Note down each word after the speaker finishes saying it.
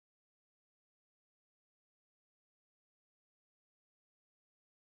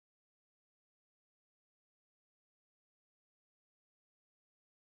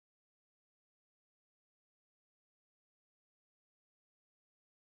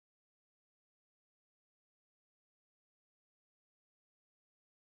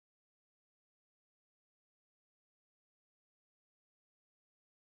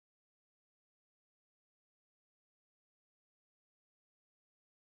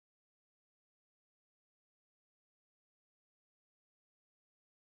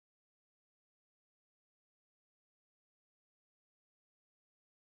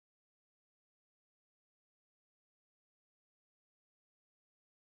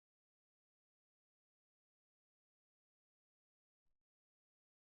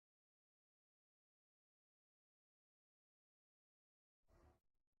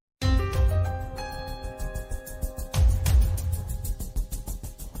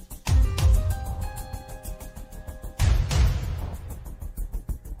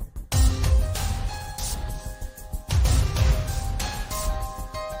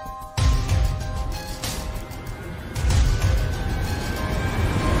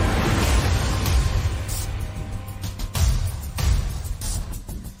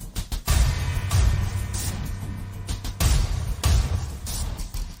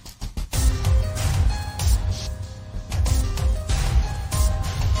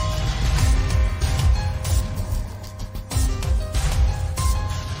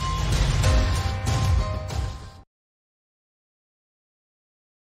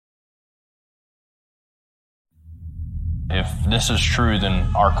this is true, then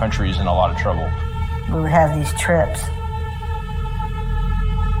our country is in a lot of trouble. We would have these trips,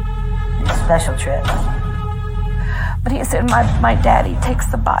 these special trips. But he said my daddy takes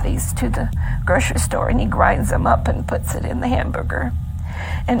the bodies to the grocery store and he grinds them up and puts it in the hamburger.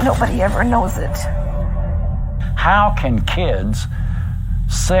 And nobody ever knows it. How can kids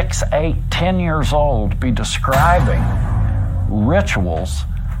 6, 8, 10 years old be describing rituals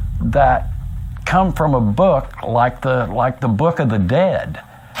that come from a book like the Book of the Dead?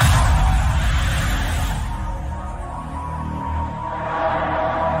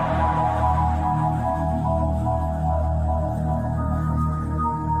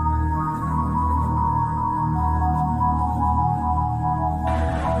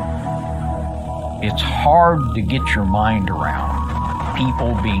 It's hard to get your mind around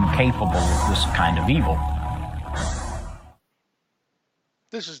people being capable of this kind of evil.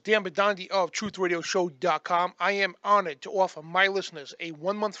 This is Dan Bidondi of TruthRadioShow.com. I am honored to offer my listeners a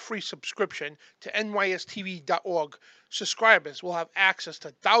 1-month free subscription to nystv.org. Subscribers will have access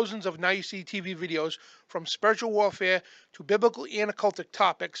to thousands of NYST TV videos from spiritual warfare to biblical and occultic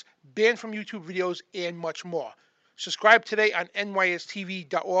topics, banned from YouTube videos, and much more. Subscribe today on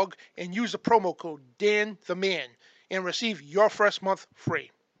nystv.org and use the promo code DANTheMan and receive your first month free.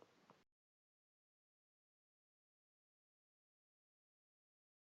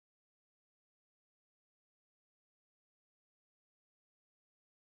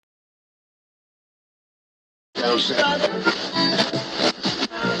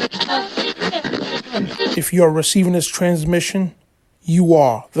 If you are receiving this transmission, you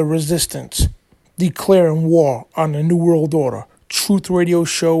are the resistance, declaring war on the New World Order.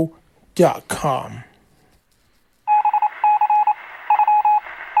 TruthRadioShow.com.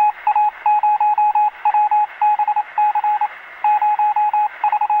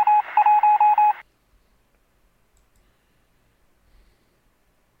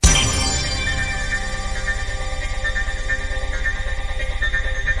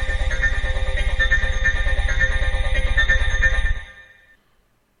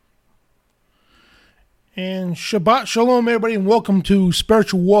 And Shabbat Shalom, everybody, and welcome to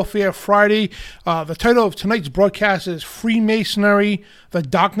Spiritual Warfare Friday. The title of tonight's broadcast is Freemasonry, the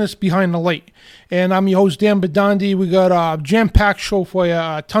Darkness Behind the Light. And I'm your host, Dan Bidondi. We got a jam-packed show for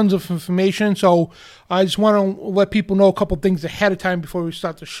you, tons of information. So I just want to let people know a couple things ahead of time before we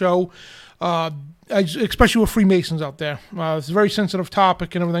start the show, especially with Freemasons out there. It's a very sensitive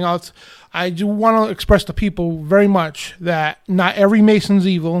topic and everything else. I do want to express to people very much that not every Mason's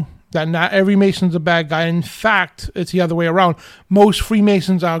evil, that not every Mason's a bad guy. In fact, it's the other way around. Most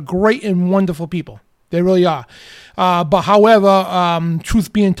Freemasons are great and wonderful people. They really are. But however,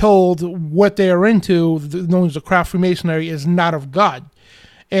 truth being told, what they are into, known as the craft Freemasonry, is not of God.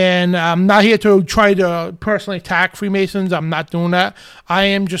 And I'm not here to try to personally attack Freemasons. I'm not doing that. I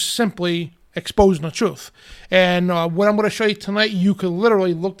am just simply exposing the truth. And what I'm going to show you tonight, you could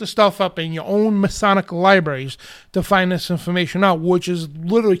literally look the stuff up in your own Masonic libraries to find this information out, which is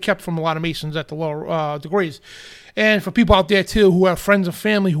literally kept from a lot of Masons at the lower degrees. And for people out there, too, who have friends and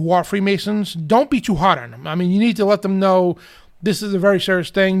family who are Freemasons, don't be too hard on them. I mean, you need to let them know this is a very serious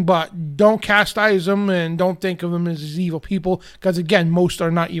thing, but don't chastise them and don't think of them as evil people, because, again, most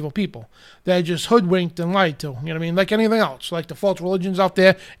are not evil people. They're just hoodwinked and lied to, you know what I mean? Like anything else, like the false religions out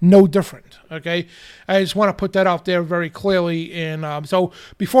there, no different, okay? I just want to put that out there very clearly. And so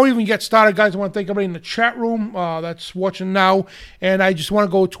before we even get started, guys, I want to thank everybody in the chat room that's watching now, and I just want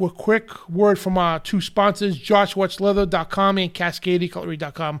to go to a quick word from our two sponsors, JoshWatchLeather.com and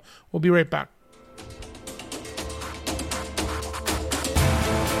CascadeCutlery.com. We'll be right back.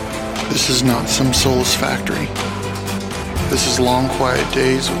 This is not some soulless factory. This is long, quiet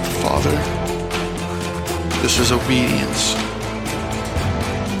days with the Father. This is obedience.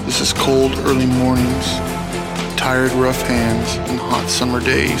 This is cold, early mornings, tired, rough hands, and hot summer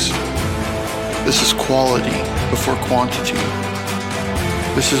days. This is quality before quantity.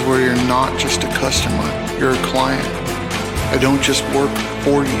 This is where you're not just a customer, you're a client. I don't just work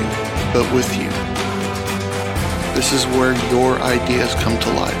for you, but with you. This is where your ideas come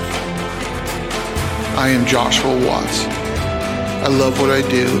to life. I am Joshua Watts. I love what I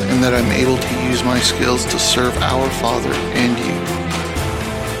do and that I'm able to use my skills to serve our Father and you.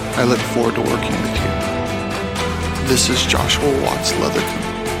 I look forward to working with you. This is Joshua Watts Leather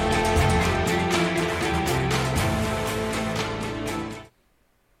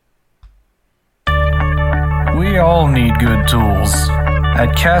We all need good tools.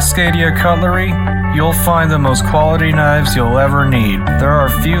 At Cascadia Cutlery, you'll find the most quality knives you'll ever need. There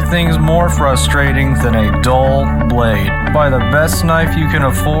are few things more frustrating than a dull blade. Buy the best knife you can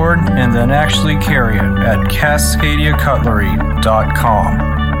afford and then actually carry it at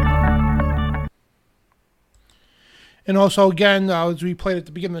CascadiaCutlery.com. And also, again, as we played at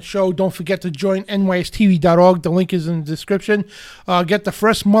the beginning of the show, don't forget to join nystv.org. The link is in the description. Get the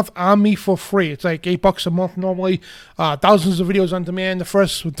first month on me for free. It's like $8 a month normally. Thousands of videos on demand. The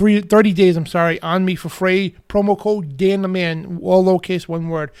first 30 days, on me for free. Promo code Dan the Man, all lowercase, one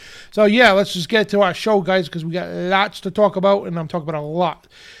word. So, yeah, let's just get to our show, guys, because we got lots to talk about, and I'm talking about a lot.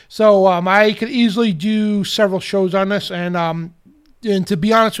 So, I could easily do several shows on this, and to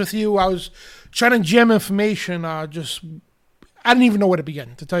be honest with you, I was trying to jam information, I didn't even know where to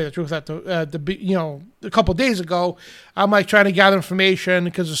begin, to tell you the truth. A couple of days ago, I'm like trying to gather information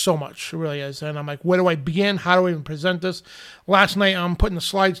because there's so much, it really is. And I'm like, where do I begin? How do I even present this? Last night, I'm putting the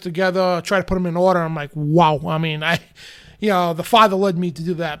slides together, try to put them in order. I'm like, wow. I mean, the Father led me to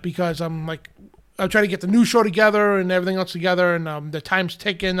do that because I'm trying to get the new show together and everything else together, and the time's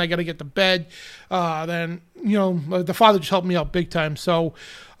ticking. I got to get to bed. Then, the Father just helped me out big time. So,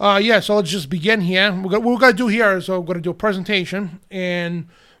 so let's just begin here. What we're going to do here is we're going to do a presentation, and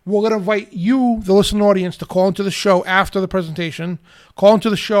we're going to invite you, the listening audience, to call into the show after the presentation. Call into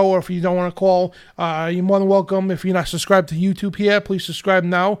the show, or if you don't want to call, you're more than welcome. If you're not subscribed to YouTube here, please subscribe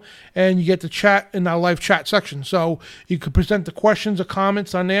now, and you get to chat in our live chat section. So you can present the questions or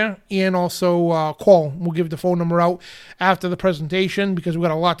comments on there, and also call. We'll give the phone number out after the presentation because we've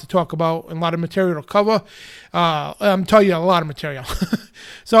got a lot to talk about and a lot of material to cover. I'm telling you, a lot of material.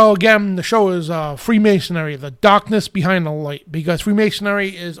 So again, the show is Freemasonry, the darkness behind the light, because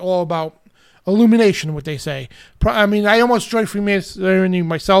Freemasonry is all about illumination, what they say. I mean, I almost joined Freemasonry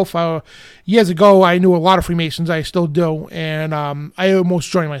myself. Years ago, I knew a lot of Freemasons. I still do. And I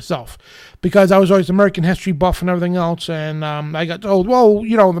almost joined myself because I was always American history buff and everything else. And I got told, well,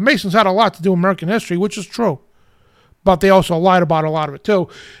 the Masons had a lot to do with American history, which is true. But they also lied about a lot of it, too,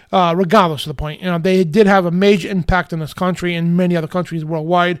 regardless of the point. They did have a major impact in this country and many other countries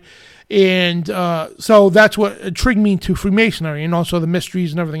worldwide. And so that's what intrigued me to Freemasonry and also the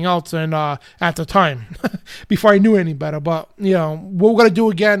mysteries and everything else. And at the time, before I knew any better. But, what we're going to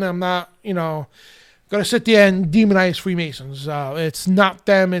do again, I'm not, going to sit there and demonize Freemasons. It's not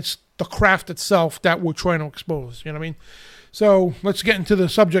them. It's the craft itself that we're trying to expose. You know what I mean? So let's get into the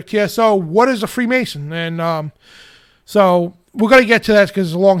subject here. So what is a Freemason? And so we're going to get to that because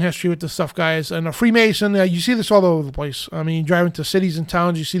there's a long history with this stuff, guys. And a Freemason, you see this all over the place. I mean, you drive into cities and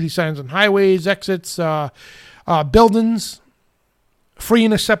towns, you see these signs on highways, exits, buildings. Free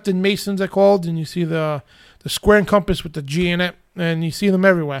and accepted Masons, they're called. And you see the square and compass with the G in it. And you see them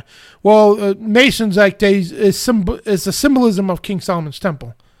everywhere. Well, Masons, is the symbolism of King Solomon's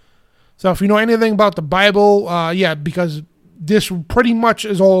temple. So if you know anything about the Bible, because this pretty much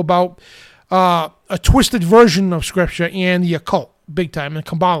is all about a twisted version of Scripture and the occult, big time, and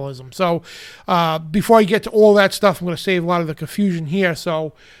Kabbalism. So before I get to all that stuff, I'm going to save a lot of the confusion here.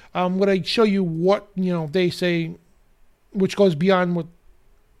 So I'm going to show you what they say, which goes beyond what.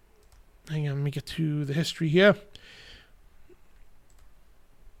 Hang on, let me get to the history here.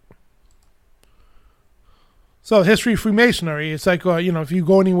 So, history of Freemasonry, it's like, if you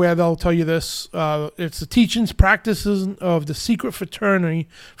go anywhere, they'll tell you this. It's the teachings, practices of the secret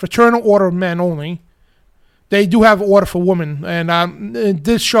fraternal order of men only. They do have order for women. And in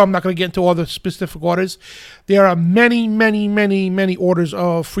this show, I'm not going to get into all the specific orders. There are many, many, many, many orders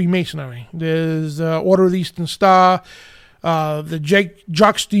of Freemasonry. There's Order of the Eastern Star, the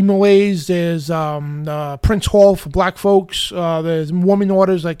Jacques de Molay, there's Prince Hall for black folks. There's woman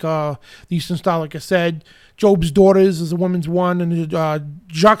orders like the Eastern Star, like I said. Job's Daughters is a woman's one, and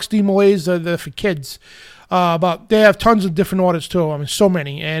Jacques de Molay are for kids. But they have tons of different orders too. I mean, so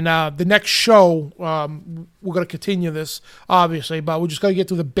many. And the next show, we're going to continue this, obviously, but we're just going to get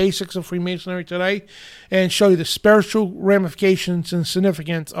through the basics of Freemasonry today and show you the spiritual ramifications and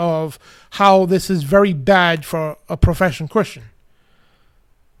significance of how this is very bad for a professional Christian.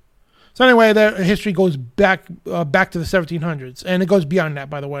 So anyway, their history goes back to the 1700s, and it goes beyond that,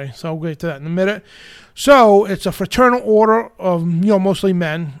 by the way. So we'll get to that in a minute. So it's a fraternal order of mostly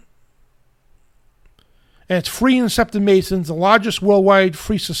men, and it's free and accepted Masons, the largest worldwide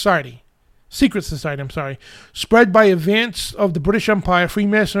secret society, spread by advance of the British Empire.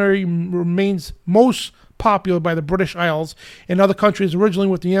 Freemasonry remains most popular by the British Isles and other countries originally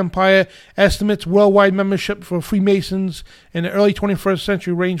with the Empire. Estimates worldwide membership for Freemasons in the early 21st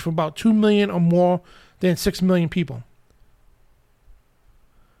century range from about 2 million or more than 6 million people.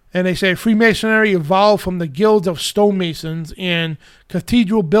 And they say Freemasonry evolved from the guilds of stonemasons and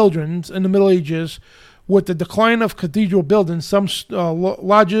cathedral builders in the Middle Ages. With the decline of cathedral buildings, some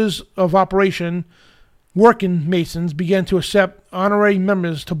lodges of operation working masons began to accept honorary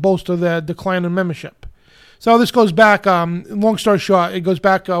members to bolster their decline in membership. So this goes back, long story short, it goes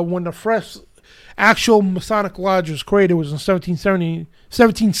back when the first actual Masonic Lodge was created was in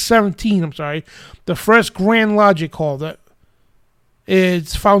 1717, The first Grand Lodge, they called it.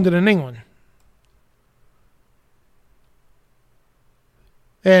 It's founded in England.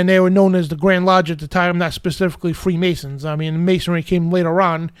 And they were known as the Grand Lodge at the time, not specifically Freemasons. I mean, Masonry came later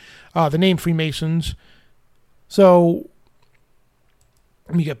on, the name Freemasons. So,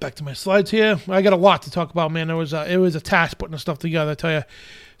 let me get back to my slides here. I got a lot to talk about, man. It was a task putting this stuff together, I tell you.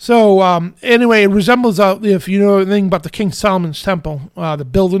 So, anyway, it resembles, if you know anything about the King Solomon's Temple, the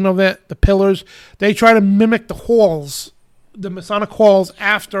building of it, the pillars. They try to mimic the halls, the Masonic halls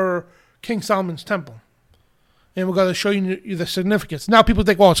after King Solomon's Temple. And we're going to show you the significance. Now people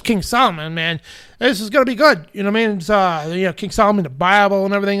think, well, it's King Solomon, man. This is going to be good. You know what I mean? It's King Solomon, the Bible,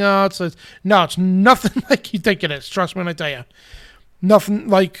 and everything else. No, it's nothing like you think it is. Trust me when I tell you. Nothing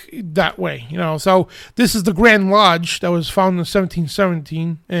like that way. So this is the Grand Lodge that was founded in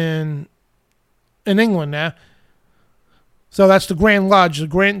 1717 in England there. So that's the Grand Lodge,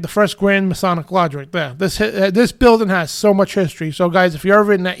 the first Grand Masonic Lodge right there. This building has so much history. So guys, if you're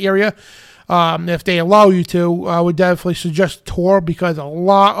ever in that area, if they allow you to, I would definitely suggest a tour because a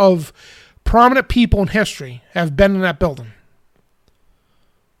lot of prominent people in history have been in that building.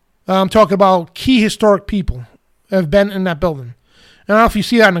 I'm talking about key historic people have been in that building. I don't know if you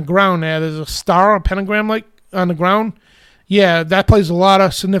see that on the ground there. There's a star, a pentagram like on the ground. Yeah, that plays a lot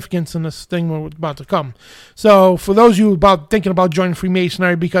of significance in this thing we're about to come. So for those of you thinking about joining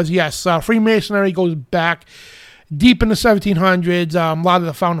Freemasonry, because yes, Freemasonry goes back deep in the 1700s. A lot of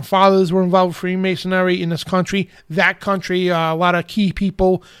the founding fathers were involved with Freemasonry in this country. That country, a lot of key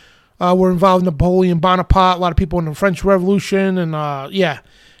people were involved. Napoleon Bonaparte, a lot of people in the French Revolution, and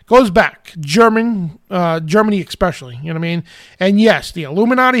goes back. Germany especially, you know what I mean? And yes, the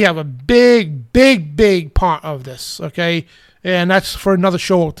Illuminati have a big, big, big part of this, okay? And that's for another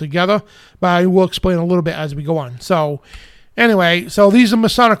show altogether, but I will explain a little bit as we go on. So anyway, these are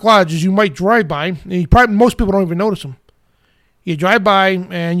Masonic lodges you might drive by. Most people don't even notice them. You drive by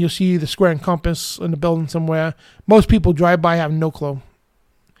and you'll see the square and compass in the building somewhere. Most people drive by have no clue.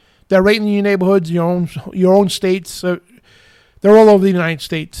 They're right in your neighborhoods, your own states. They're all over the United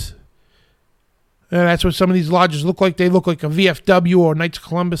States. And that's what some of these lodges look like. They look like a VFW or Knights of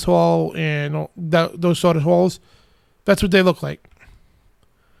Columbus Hall and those sort of halls. That's what they look like.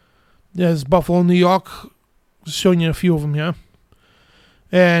 There's Buffalo, New York. Just showing you a few of them here.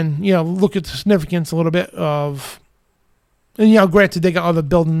 And, look at the significance a little bit of... And, granted, they got other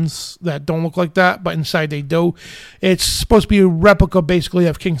buildings that don't look like that, but inside they do. It's supposed to be a replica, basically,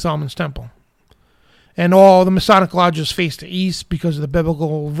 of King Solomon's Temple. And all the Masonic lodges face the east because of the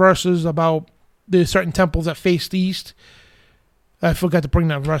biblical verses about the certain temples that face the east. I forgot to bring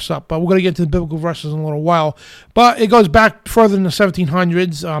that verse up, but we're going to get to the biblical verses in a little while. But it goes back further in the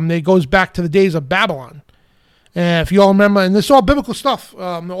 1700s. It goes back to the days of Babylon. And if you all remember, and this is all biblical stuff,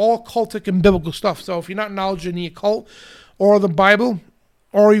 all cultic and biblical stuff. So if you're not knowledgeable in the occult or the Bible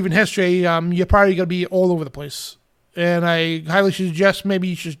or even history, you're probably going to be all over the place. And I highly suggest maybe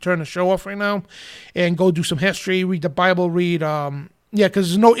you should turn the show off right now and go do some history, read the Bible, because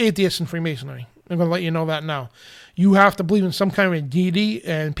there's no atheists in Freemasonry. I'm going to let you know that now. You have to believe in some kind of deity,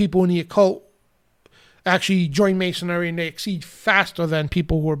 and people in the occult actually join Masonry, and they exceed faster than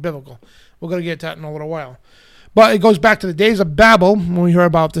people who are biblical. We're going to get to that in a little while. But it goes back to the days of Babel, when we hear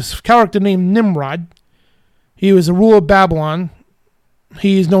about this character named Nimrod. He was the ruler of Babylon.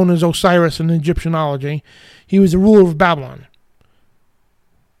 He is known as Osiris in Egyptianology. He was the ruler of Babylon.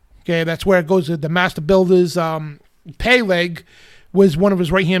 Okay, that's where it goes to the master builders. Peleg was one of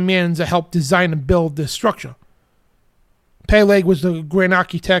his right-hand men that helped design and build this structure. Peleg was the grand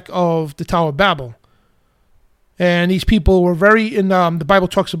architect of the Tower of Babel. And these people were the Bible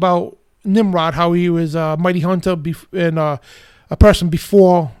talks about Nimrod, how he was a mighty hunter and a person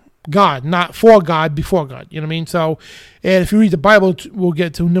before God, not for God, before God. You know what I mean? So, and if you read the Bible, we'll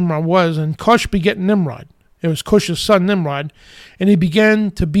get to who Nimrod was. And Cush begat Nimrod. It was Cush's son, Nimrod. And he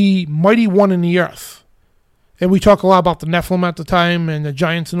began to be mighty one in the earth. And we talk a lot about the Nephilim at the time and the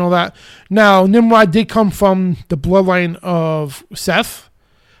giants and all that. Now, Nimrod did come from the bloodline of Seth.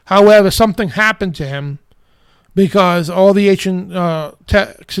 However, something happened to him because all the ancient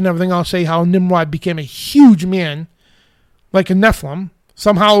texts and everything else say how Nimrod became a huge man, like a Nephilim.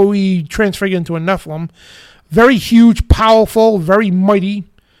 Somehow he transfigured into a Nephilim. Very huge, powerful, very mighty.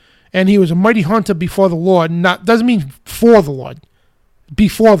 And he was a mighty hunter before the Lord. Doesn't mean for the Lord.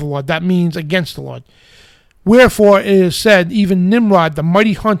 Before the Lord. That means against the Lord. Wherefore it is said, even Nimrod, the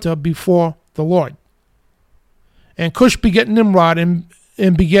mighty hunter before the Lord. And Cush beget Nimrod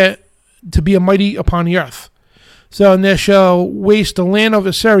and beget to be a mighty upon the earth. So, and there shall waste the land of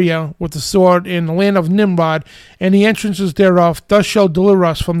Assyria with the sword, and the land of Nimrod, and the entrances thereof. Thus shall deliver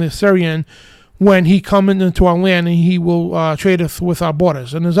us from the Assyrian when he cometh into our land, and he will trade us with our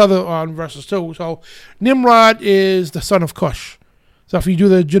borders. And there's other verses too. So, Nimrod is the son of Cush. So, if you do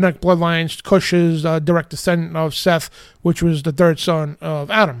the genetic bloodlines, Cush is a direct descendant of Seth, which was the third son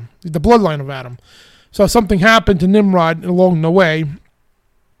of Adam, the bloodline of Adam. So, something happened to Nimrod along the way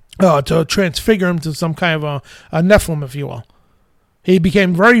to transfigure him to some kind of a Nephilim, if you will. He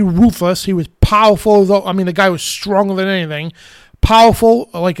became very ruthless. He was powerful. The guy was stronger than anything. Powerful,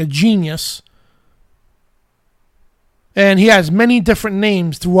 like a genius. And he has many different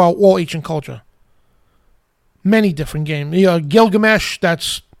names throughout all ancient culture. Many different games. Gilgamesh,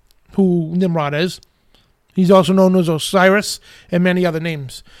 that's who Nimrod is. He's also known as Osiris and many other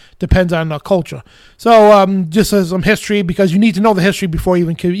names. Depends on the culture. So just as some history, because you need to know the history before you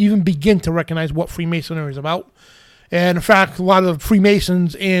even begin to recognize what Freemasonry is about. And in fact, a lot of the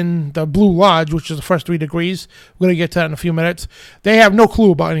Freemasons in the Blue Lodge, which is the first 3 degrees, we're going to get to that in a few minutes, they have no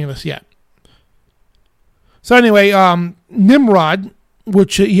clue about any of this yet. So anyway, Nimrod,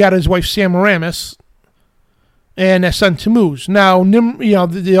 which he had his wife Semiramis, and their son Tammuz. Now,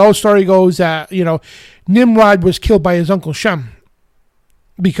 the old story goes that, Nimrod was killed by his uncle Shem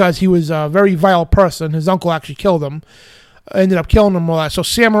because he was a very vile person. His uncle actually killed him, ended up killing him all that. So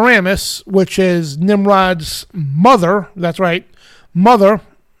Semiramis, which is Nimrod's mother, that's right, mother,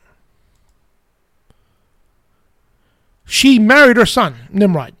 she married her son,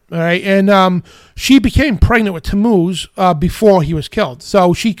 Nimrod, all right? And she became pregnant with Tammuz before he was killed.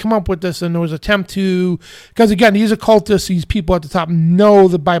 So she came up with this, and there was an attempt to, because again, these occultists, these people at the top know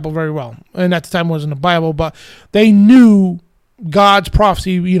the Bible very well. And at the time it wasn't the Bible, but they knew God's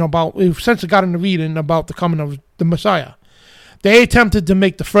prophecy, about, since it got into Eden, about the coming of the Messiah. They attempted to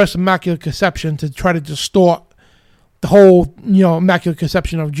make the first Immaculate Conception to try to distort the whole, Immaculate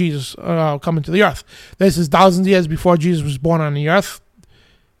Conception of Jesus coming to the earth. This is thousands of years before Jesus was born on the earth.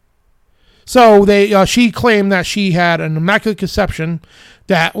 So she claimed that she had an Immaculate Conception,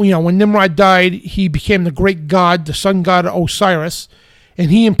 that, when Nimrod died, he became the great god, the sun god Osiris,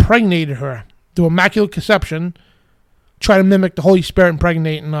 and he impregnated her through Immaculate Conception, try to mimic the Holy Spirit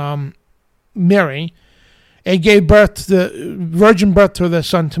impregnating Mary, and gave birth to the virgin birth to their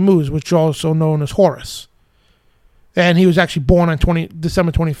son Tammuz, which is also known as Horus. And he was actually born on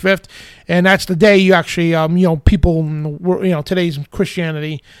December 25th. And that's the day you actually, people, today's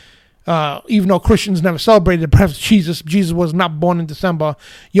Christianity, even though Christians never celebrated the birth of Jesus was not born in December,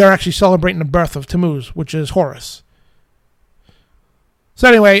 you're actually celebrating the birth of Tammuz, which is Horus. So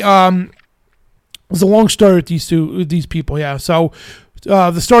anyway, it's a long story with these people, yeah. So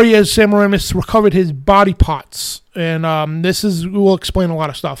the story is Semiramis recovered his body parts. And we'll explain a lot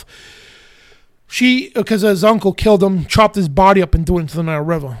of stuff. Because his uncle killed him, chopped his body up and threw it into the Nile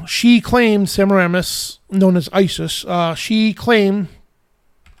River. She claimed, Semiramis, known as Isis, she claimed,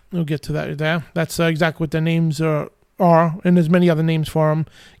 we'll get to that there. That's exactly what their names are, and there's many other names for them,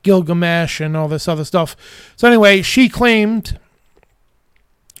 Gilgamesh and all this other stuff. So anyway, she claimed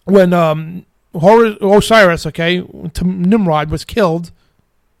when Osiris, Nimrod was killed,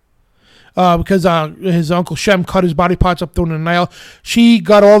 because his uncle Shem cut his body parts up through the Nile. She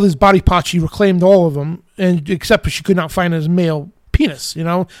got all his body parts. She reclaimed all of them, and except she could not find his male penis,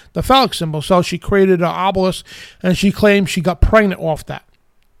 the phallic symbol. So she created an obelisk, and she claimed she got pregnant off that.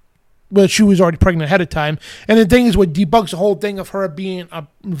 But she was already pregnant ahead of time. And the thing is, what debunks the whole thing of her being a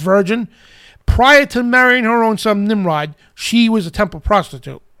virgin, prior to marrying her own son Nimrod, she was a temple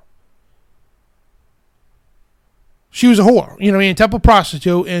prostitute. She was a whore, a temple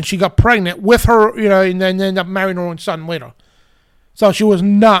prostitute, and she got pregnant with her, and then ended up marrying her own son later. So she was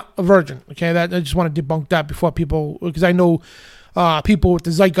not a virgin, okay? I just want to debunk that before people, because I know people with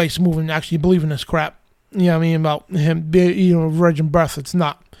the Zeitgeist movement actually believe in this crap, about him being, virgin birth. It's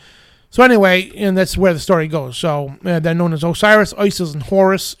not. So anyway, and that's where the story goes. So they're known as Osiris, Isis, and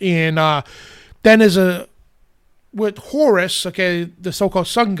Horus, and then there's with Horus, the so-called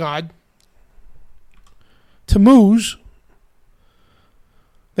sun god, Tammuz,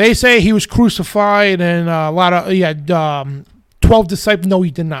 they say he was crucified, and he had 12 disciples. No,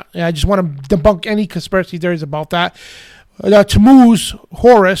 he did not. I just want to debunk any conspiracy theories about that. Tammuz,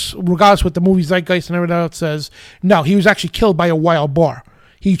 Horus, regardless what the movie Zeitgeist and everything else says, no, he was actually killed by a wild boar.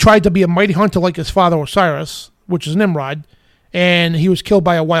 He tried to be a mighty hunter like his father Osiris, which is Nimrod, and he was killed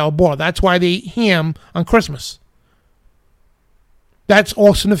by a wild boar. That's why they eat ham on Christmas. That's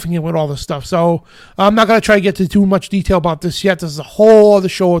all significant with all this stuff. So I'm not going to try to get to too much detail about this yet. This is a whole other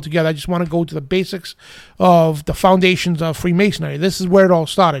show altogether. I just want to go to the basics of the foundations of Freemasonry. This is where it all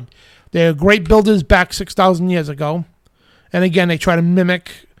started. They're great builders back 6,000 years ago. And again, they try to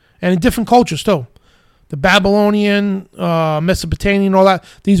mimic, and in different cultures too. The Babylonian, Mesopotamian, all that.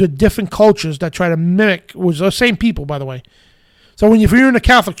 These are different cultures that try to mimic, which are the same people, by the way. So if you're in a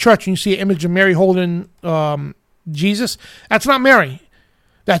Catholic church and you see an image of Mary holding Jesus, that's not Mary.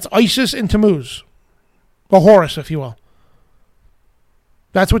 That's Isis and Tammuz, or Horus, if you will.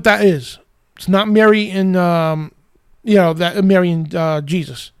 That's what that is. It's not Mary and Mary and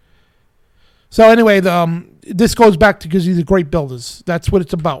Jesus. So anyway, this goes back to because these are great builders. That's what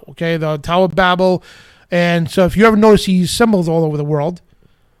it's about. Okay, the Tower of Babel, and so if you ever notice these symbols all over the world,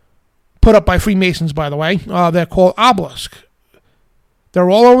 put up by Freemasons, by the way, they're called obelisks. They're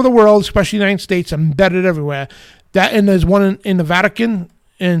all over the world, especially the United States, embedded everywhere. And there's one in the Vatican,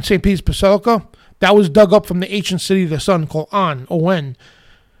 in St. Peter's Basilica. That was dug up from the ancient city of the sun called On, O-N.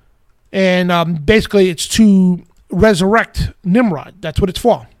 And basically it's to resurrect Nimrod. That's what it's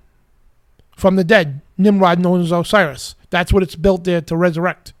for. From the dead, Nimrod known as Osiris. That's what it's built there to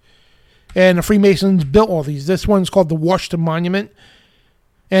resurrect. And the Freemasons built all these. This one's called the Washington Monument.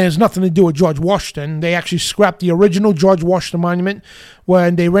 And it has nothing to do with George Washington. They actually scrapped the original George Washington Monument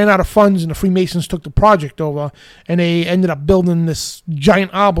when they ran out of funds and the Freemasons took the project over. And they ended up building this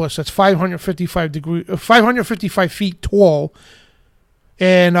giant obelisk that's 555 feet tall.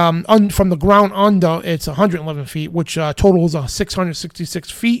 And from the ground under, it's 111 feet, which totals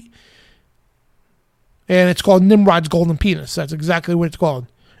 666 feet. And it's called Nimrod's Golden Penis. That's exactly what it's called.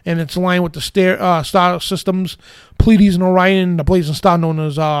 And it's aligned with the star systems, Pleiades and Orion, the blazing star known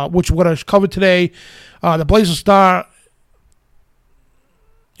as, which we're going to cover today. The blazing star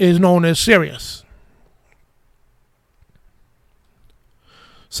is known as Sirius.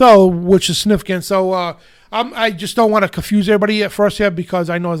 So, which is significant. So, I just don't want to confuse everybody at first here because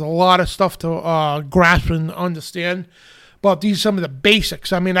I know there's a lot of stuff to grasp and understand. But these are some of the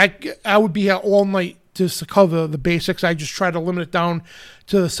basics. I mean, I would be here all night just to cover the basics. I just try to limit it down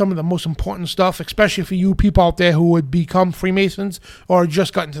to some of the most important stuff, especially for you people out there who would become Freemasons or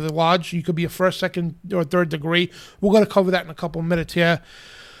just got into the lodge. You could be a first, second, or third degree. We're going to cover that in a couple of minutes here.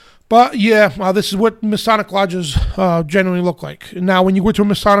 But yeah, this is what Masonic lodges generally look like. Now, when you go to a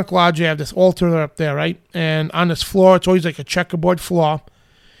Masonic lodge, you have this altar up there, right? And on this floor, it's always like a checkerboard floor.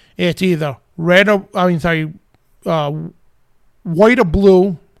 It's either white or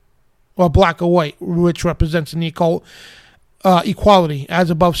blue, or black or white, which represents an equality, as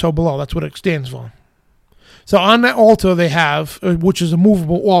above, so below. That's what it stands for. So on that altar they have, which is a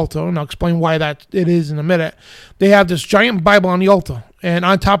movable altar, and I'll explain why that it is in a minute. They have this giant Bible on the altar, and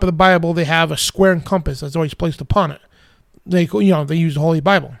on top of the Bible they have a square and compass that's always placed upon it. They use the Holy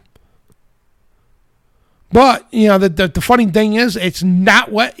Bible. But the funny thing is, it's not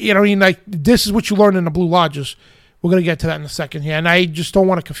what this is what you learn in the Blue Lodges. We're going to get to that in a second here. And I just don't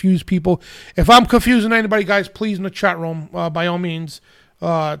want to confuse people. If I'm confusing anybody, guys, please in the chat room, by all means,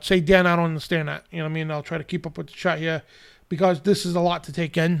 say, Dan, I don't understand that. You know what I mean? I'll try to keep up with the chat here because this is a lot to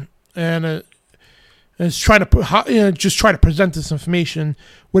take in. And it's trying to just try to present this information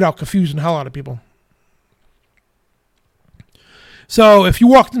without confusing the hell out of people. So if you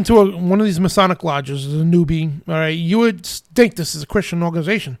walked into one of these Masonic lodges as a newbie, all right, you would think this is a Christian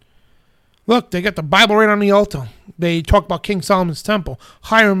organization. Look, they got the Bible right on the altar. They talk about King Solomon's temple,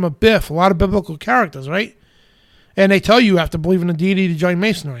 Hiram Abiff, a lot of biblical characters, right? And they tell you have to believe in the deity to join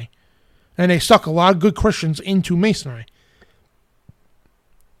Masonry. And they suck a lot of good Christians into Masonry.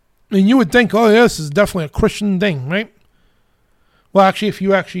 And you would think, oh, yeah, this is definitely a Christian thing, right? Well, actually, if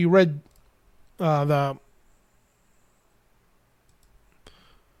you actually read the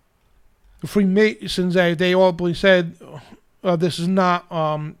Freemasons, they all said this is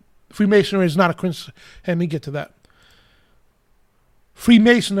not... Freemasonry is not a Christian. Let me get to that.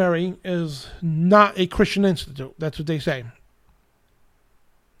 Freemasonry is not a Christian institute. That's what they say.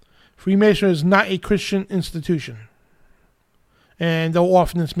 Freemasonry is not a Christian institution. And though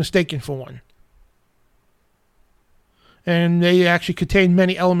often it's mistaken for one. And they actually contain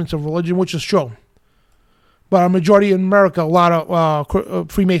many elements of religion, which is true. But a majority in America, a lot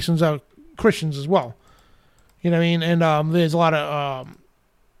of Freemasons are Christians as well. You know what I mean? And there's a lot of...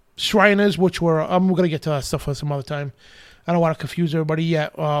 Shriners, which were, I'm going to get to that stuff for some other time. I don't want to confuse everybody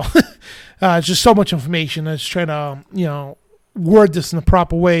yet. It's just so much information. I was trying to, word this in the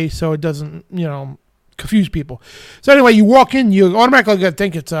proper way so it doesn't, confuse people. So anyway, you walk in, you automatically got to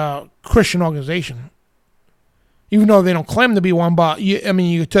think it's a Christian organization. even though they don't claim to be one. But you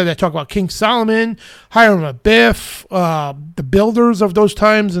could tell they talk about King Solomon, Hiram Abiff, the builders of those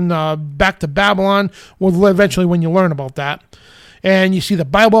times, and back to Babylon. Well, eventually when you learn about that, and you see the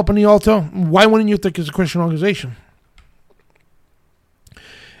Bible up on the altar, why wouldn't you think it's a Christian organization?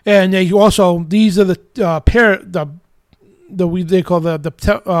 And these are they call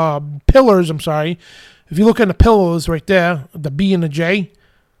the pillars. I'm sorry. If you look at the pillars right there, the B and the J,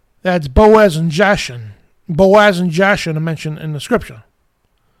 that's Boaz and Jachin. Boaz and Jachin are mentioned in the scripture.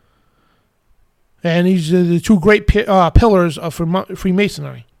 And these are the two great pillars of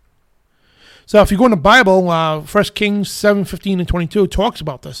Freemasonry. So if you go in the Bible, 1 Kings 7:15 and 22 talks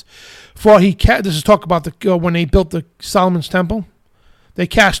about this. This is talk about when they built the Solomon's temple. They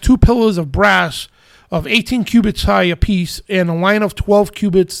cast 2 pillars of brass of 18 cubits high apiece, and a line of 12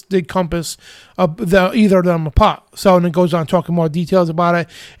 cubits did compass either of them apart. So, and it goes on talking more details about it.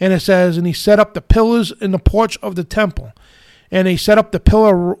 And it says, and he set up the pillars in the porch of the temple. And he set up the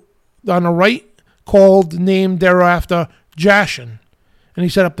pillar on the right, named thereafter Jachin. And he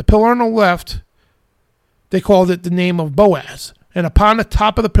set up the pillar on the left, they called it the name of Boaz. And upon the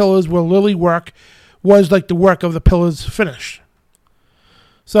top of the pillars where lily work was like the work of the pillars finished.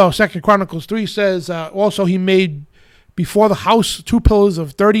 So 2 Chronicles 3 says, also he made before the house 2 pillars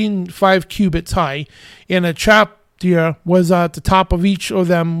of 35 cubits high, and a chapter was at the top of each of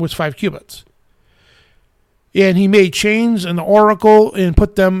them was 5 cubits. And he made chains and the oracle and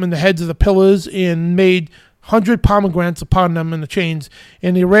put them in the heads of the pillars and made 100 pomegranates upon them in the chains.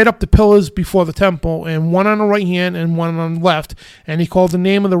 And he raised up the pillars before the temple, and one on the right hand and one on the left. And he called the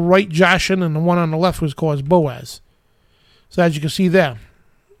name of the right Jachin, and the one on the left was called Boaz. So as you can see there.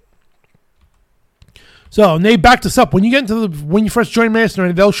 So, and they back this up. When you first join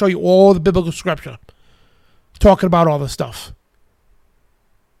Masonry, they'll show you all the biblical scripture talking about all this stuff.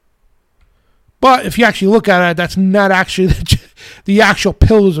 But if you actually look at it, that's not actually the actual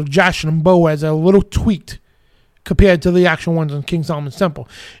pillars of Jachin and Boaz. They're a little tweaked compared to the actual ones in King Solomon's temple.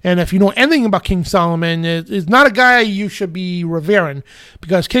 And if you know anything about King Solomon, it's not a guy you should be revering,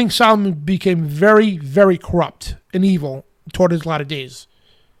 because King Solomon became very, very corrupt and evil toward his latter days.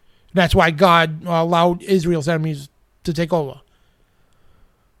 That's why God allowed Israel's enemies to take over.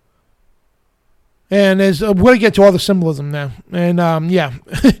 And we're going to get to all the symbolism now. And,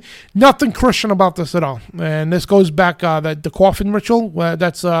 nothing Christian about this at all. And this goes back, the coffin ritual. I'm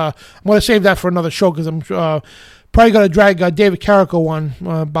going to save that for another show, because I'm probably going to drag David Carrico one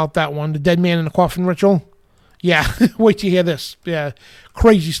about that one, the dead man in the coffin ritual. Yeah, wait till you hear this. Yeah,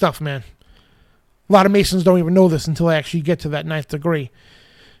 crazy stuff, man. A lot of Masons don't even know this until they actually get to that 9th degree.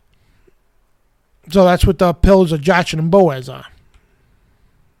 So that's what the pillars of Jachin and Boaz are.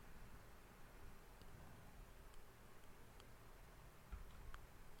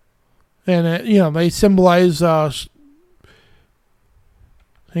 And, they symbolize... hang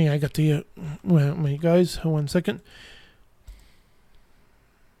on, I got the... wait, guys, hold on 1 second.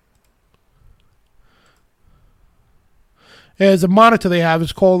 There's a monitor they have.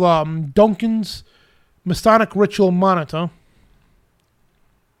 It's called Duncan's Masonic Ritual Monitor.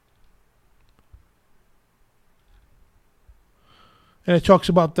 And it talks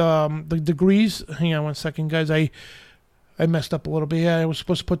about the degrees. Hang on 1 second, guys. I messed up a little bit here. I was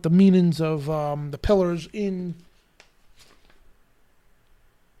supposed to put the meanings of the pillars in.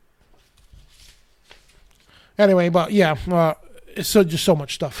 Anyway, but yeah, it's just so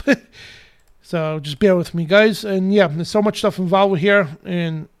much stuff. So just bear with me, guys. And yeah, there's so much stuff involved here.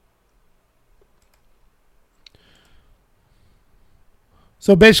 And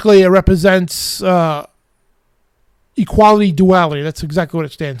so basically it represents... equality, duality. That's exactly what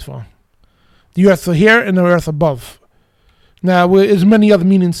it stands for. The earth here and the earth above. Now, there's many other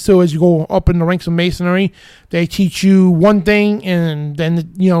meanings too. As you go up in the ranks of Masonry, they teach you one thing, and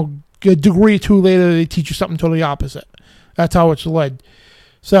then a degree or two later, they teach you something totally opposite. That's how it's led.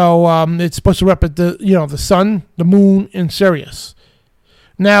 So it's supposed to represent the sun, the moon, and Sirius.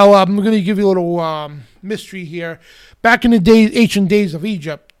 Now I'm going to give you a little mystery here. Back in the ancient days of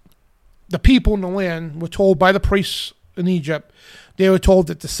Egypt, the people in the land were told by the priests in Egypt, they were told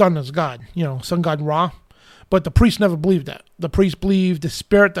that the sun is God, sun god Ra. But the priests never believed that. The priests believed the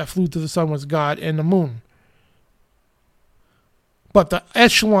spirit that flew to the sun was God and the moon. But the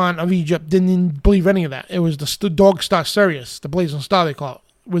echelon of Egypt didn't believe any of that. It was the dog star Sirius, the blazing star they call it,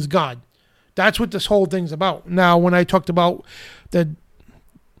 was God. That's what this whole thing's about. Now, when I talked about the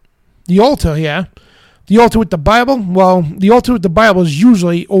altar here, the altar with the Bible, well, the altar with the Bible is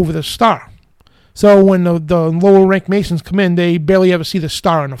usually over the star. So when the lower rank Masons come in, they barely ever see the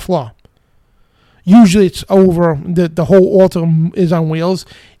star on the floor. Usually it's over, the whole altar is on wheels.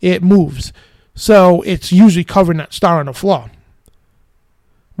 It moves. So it's usually covering that star on the floor.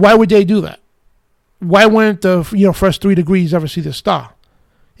 Why would they do that? Why wouldn't the first 3 degrees ever see the star?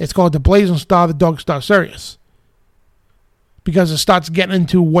 It's called the blazing star, the dog star Sirius. Because it starts getting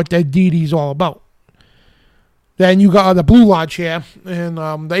into what that deity is all about. Then you got the Blue Lodge here, and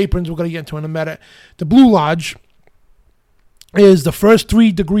the aprons we're going to get into in a minute. The Blue Lodge is the first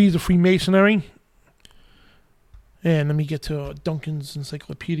 3 degrees of Freemasonry. And let me get to Duncan's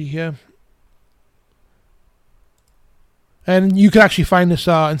encyclopedia here. And you can actually find this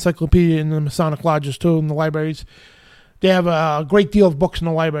encyclopedia in the Masonic lodges too, in the libraries. They have a great deal of books in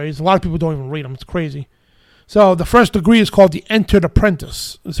the libraries. A lot of people don't even read them. It's crazy. So the first degree is called the Entered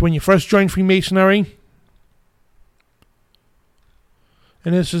Apprentice. It's when you first join Freemasonry.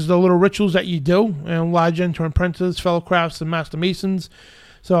 And this is the little rituals that you do. And Lodge, Enter Apprentice, Fellow Crafts, and Master Masons.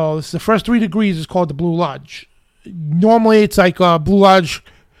 So this is the first 3 degrees is called the Blue Lodge. Normally it's like Blue Lodge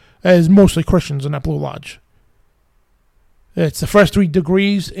is mostly Christians in that Blue Lodge. It's the first 3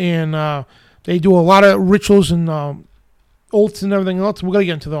 degrees, and they do a lot of rituals and oaths and everything else. We're going to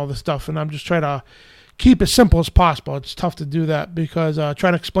get into all this stuff, and I'm just trying to keep it simple as possible. It's tough to do that because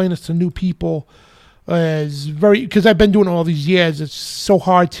trying to explain this to new people is because I've been doing it all these years. It's so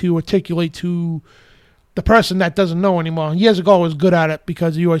hard to articulate to the person that doesn't know anymore. Years ago, I was good at it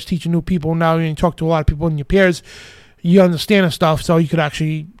because you always teaching new people. Now you talk to a lot of people in your peers, you understand the stuff, so you could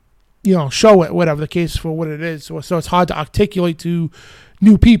actually show it, whatever the case for what it is. So it's hard to articulate to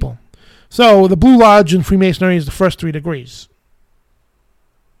new people. So the Blue Lodge in Freemasonry is the first 3 degrees.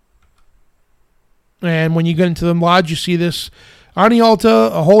 And when you get into the lodge, you see this on the altar,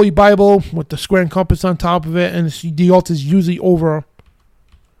 a holy Bible with the square and compass on top of it, and the altar is usually over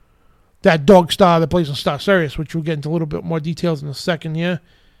that dog star, the blazing star Sirius, which we'll get into a little bit more details in a second here.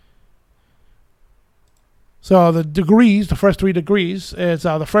 So the degrees, the first 3 degrees, is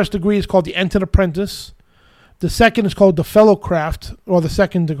the first degree is called the Entered Apprentice. The second is called the Fellow Craft, or the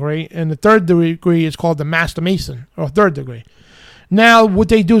second degree. And the third degree is called the Master Mason, or third degree. Now, what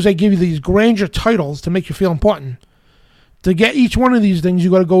they do is they give you these grandeur titles to make you feel important. To get each one of these things,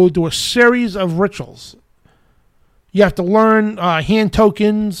 you got to go through a series of rituals. You have to learn hand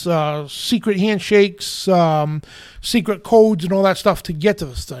tokens, secret handshakes, secret codes, and all that stuff to get to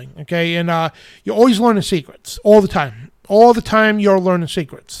this thing, okay? And you're always learning secrets, all the time. All the time you're learning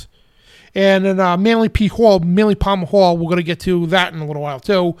secrets. And in Manly Palmer Hall, we're going to get to that in a little while,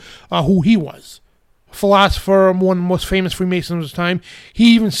 too, who he was. Philosopher, one of the most famous Freemasons of his time.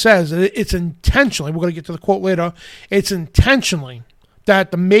 He even says that it's intentionally, we're going to get to the quote later, it's intentionally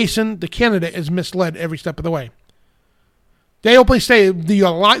that the Mason, the candidate, is misled every step of the way. They openly say you're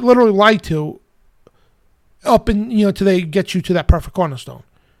literally lied to up in, till they get you to that perfect cornerstone.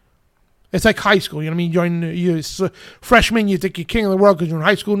 It's like high school, you know what I mean? You're freshman, you think you're king of the world because you're in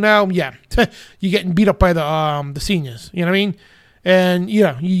high school now. Yeah, you're getting beat up by the seniors, you know what I mean? And,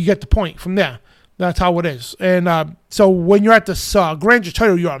 you get the point from there. That's how it is. And so when you're at this grandeur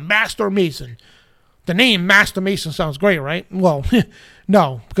title, you're a Master Mason. The name Master Mason sounds great, right? Well,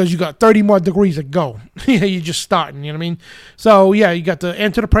 no, because you got 30 more degrees to go. You're just starting, you know what I mean? So, yeah, you got the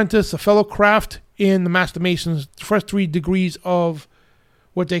Entered Apprentice, the Fellow Craft, and the Master Mason's first 3 degrees of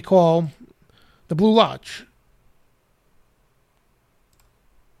what they call the Blue Lodge.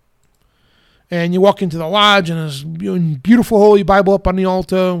 And you walk into the lodge, and there's a beautiful Holy Bible up on the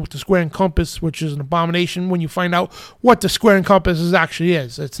altar with the square and compass, which is an abomination when you find out what the square and compass actually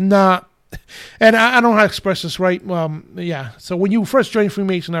is. It's not, and I don't know how to express this right. Yeah. So when you first join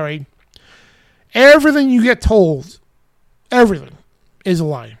Freemasonry, everything you get told, everything is a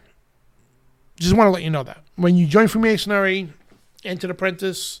lie. Just want to let you know that. When you join Freemasonry, Entered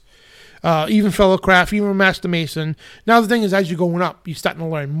Apprentice, even Fellow Craft, even Master Mason, now the thing is, as you're going up, you're starting to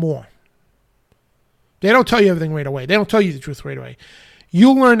learn more. They don't tell you everything right away. They don't tell you the truth right away.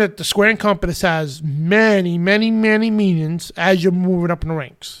 You'll learn that the square and compass has many, many, many meanings as you're moving up in the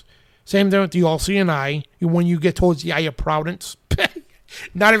ranks. Same thing with the all-seeing eye. When you get towards the eye of Providence,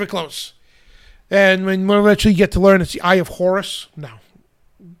 not even close. And when we eventually get to learn it's the eye of Horus, no.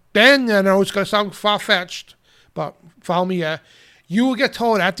 Then, I know it's going to sound far-fetched, but follow me here. You will get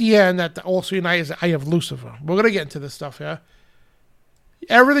told at the end that the all-seeing eye is the eye of Lucifer. We're going to get into this stuff here.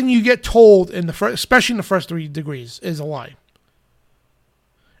 Everything you get told, especially in the first 3 degrees, is a lie.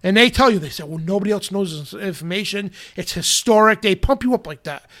 And they tell you, they say, well, nobody else knows this information. It's historic. They pump you up like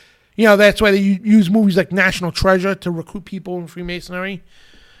that. That's why they use movies like National Treasure to recruit people in Freemasonry.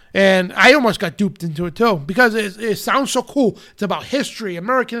 And I almost got duped into it, too, because it sounds so cool. It's about history,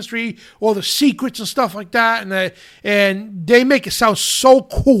 American history, all the secrets and stuff like that. And they make it sound so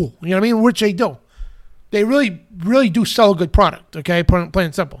cool, you know what I mean, which they do. They really, really do sell a good product, okay, plain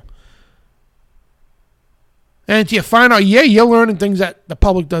and simple. And you find out, yeah, you're learning things that the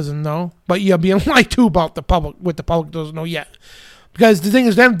public doesn't know, but you're being lied to about the public, what the public doesn't know yet. Because the thing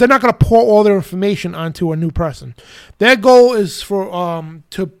is, they're not going to pour all their information onto a new person. Their goal is for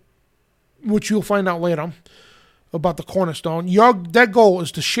which you'll find out later about the cornerstone. Their goal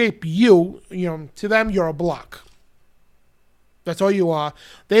is to shape you. To them, you're a block. That's all you are.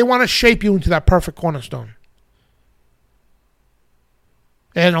 They want to shape you into that perfect cornerstone.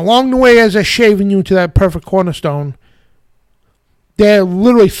 And along the way, as they're shaving you to that perfect cornerstone, they're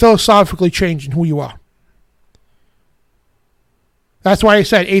literally philosophically changing who you are. That's why I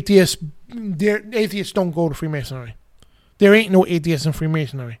said atheists don't go to Freemasonry. There ain't no atheists in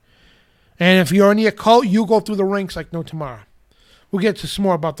Freemasonry. And if you're in the occult, you go through the ranks like no tomorrow. We'll get to some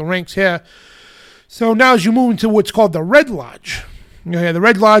more about the ranks here. So now as you move into what's called the Red Lodge. The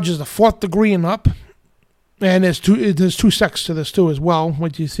Red Lodge is the 4th degree and up. And there's two sects to this too as well.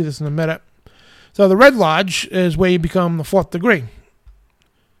 Wait till you see this in a minute. So the Red Lodge is where you become the 4th degree,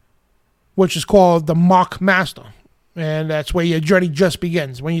 which is called the Mock Master. And that's where your journey just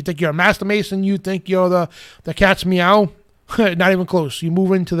begins. When you think you're a Master Mason, you think you're the cat's meow. Not even close. You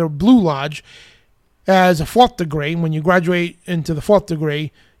move into the Blue Lodge as a 4th degree. When you graduate into the 4th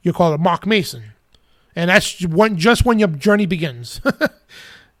degree, you're called a Mock Mason. And that's just when your journey begins.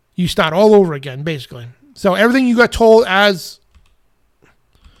 You start all over again, basically. So everything you got told as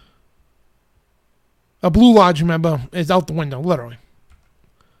a Blue Lodge member is out the window, literally.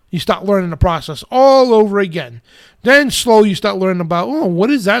 You start learning the process all over again. Then slowly you start learning about, what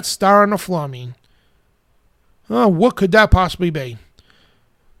does that star on the floor mean? Oh, what could that possibly be?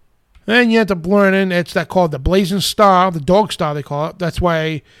 And you end up learning, it's that called the Blazing Star, the dog star they call it. That's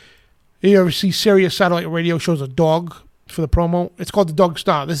why you ever see Sirius satellite radio shows a dog for the promo. It's called the dog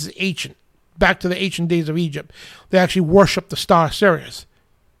star. This is ancient. Back to the ancient days of Egypt. They actually worship the star Sirius.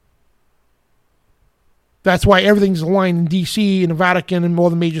 That's why everything's aligned in D.C. and the Vatican and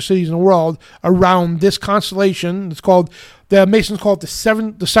all the major cities in the world around this constellation. The Masons call it the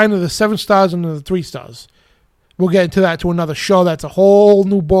sign of the 7 stars and the 3 stars. We'll get into that to another show. That's a whole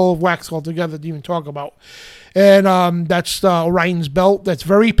new ball of wax altogether to even talk about. And that's Orion's belt. That's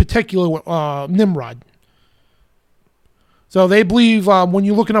very particular with Nimrod. So they believe when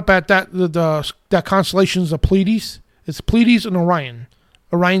you're looking up at that constellation is the Pleiades. It's Pleiades and Orion.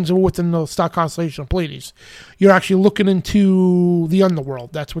 Orion's within the star constellation of Pleiades. You're actually looking into the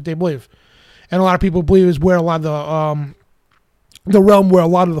underworld. That's what they believe. And a lot of people believe is where a lot of the realm where a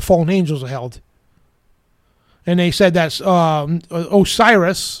lot of the fallen angels are held. And they said that's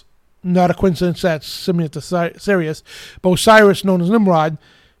Osiris, not a coincidence that's similar to Sirius, but Osiris, known as Nimrod,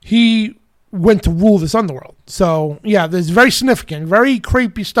 he went to rule this underworld. So, yeah, there's very significant, very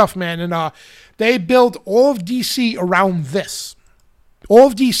creepy stuff, man. And they built all of D.C. around this. All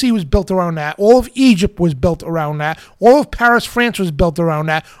of D.C. was built around that. All of Egypt was built around that. All of Paris, France was built around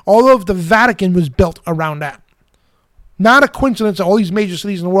that. All of the Vatican was built around that. Not a coincidence that all these major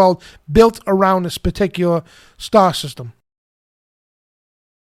cities in the world built around this particular star system.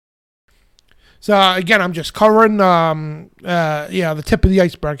 So, again, I'm just covering the tip of the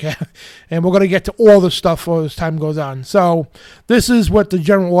iceberg here. And we're going to get to all this stuff as time goes on. So, this is what the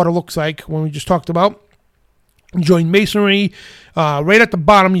general order looks like when we just talked about. Join Masonry. Right at the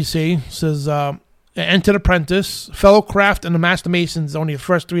bottom, you see, it says Entered Apprentice, Fellow Craft, and the Master Masons, only the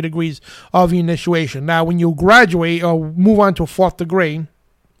first 3 degrees of the initiation. Now, when you graduate or move on to a 4th degree,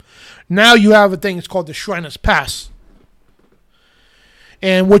 now you have a thing, it's called the Shriner's Pass.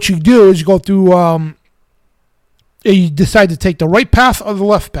 And what you do is you go through, you decide to take the right path or the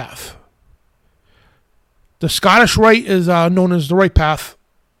left path. The Scottish Rite is known as the right path,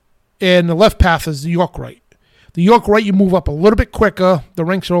 and the left path is the York Rite. The York Rite, you move up a little bit quicker. The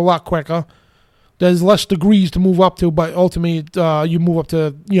ranks are a lot quicker. There's less degrees to move up to, but ultimately you move up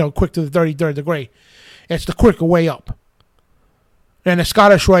to, quick to the 33rd degree. It's the quicker way up. And the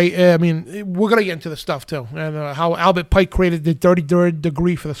Scottish Rite, we're going to get into the stuff too. And how Albert Pike created the 33rd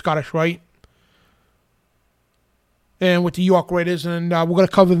degree for the Scottish Rite. And what the York Rite is. And we're going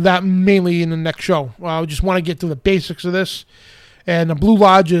to cover that mainly in the next show. I just want to get to the basics of this. And the Blue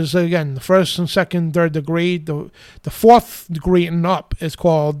Lodge is, again, the 1st and 2nd, 3rd degree. The 4th degree and up is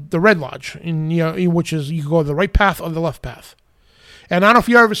called the Red Lodge, which is you go the right path or the left path. And I don't know if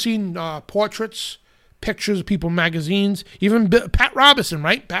you've ever seen portraits, pictures of people in magazines. Even Pat Robertson,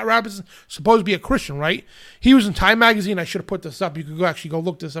 right? Pat Robertson, supposed to be a Christian, right? He was in Time Magazine. I should have put this up. You could actually go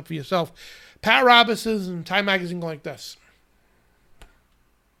look this up for yourself. Pat Robertson's in Time Magazine going like this.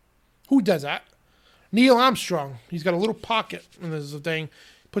 Who does that? Neil Armstrong, he's got a little pocket, and there's a thing,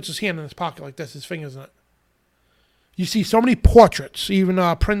 puts his hand in his pocket like this, his fingers in it. You see so many portraits, even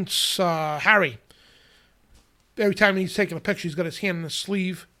Prince Harry. every time he's taking a picture, he's got his hand in the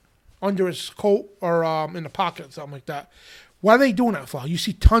sleeve, under his coat, or in the pocket, or something like that. What are they doing that for? You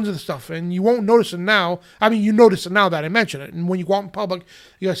see tons of the stuff, and you won't notice it now. I mean, you notice it now that I mention it. And when you go out in public,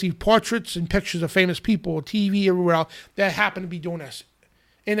 you're going to see portraits and pictures of famous people, TV, everywhere else, that happen to be doing this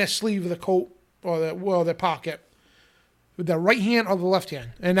in their sleeve of the coat or their pocket, with the right hand or the left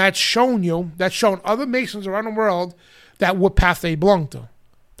hand. And that's shown other Masons around the world that what path they belong to,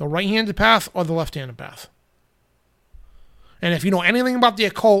 the right-handed path or the left-handed path. And if you know anything about the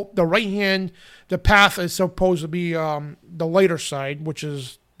occult, the right hand, the path is supposed to be the lighter side, which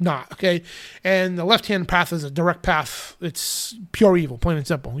is not, okay? And the left-hand path is a direct path. It's pure evil, plain and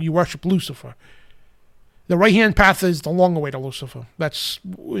simple. You worship Lucifer. The right-hand path is the longer way to Lucifer. That's,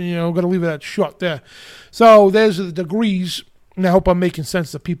 going to leave it short there. So there's the degrees, and I hope I'm making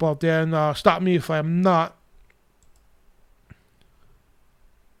sense to people out there, and stop me if I'm not.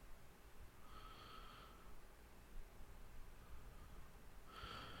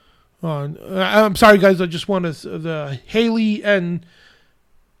 I'm sorry, guys. I just wanted the Haley and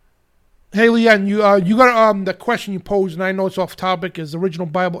you got the question you posed, and I know it's off topic. Is the original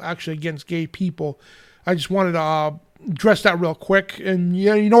Bible actually against gay people? I just wanted to address that real quick. And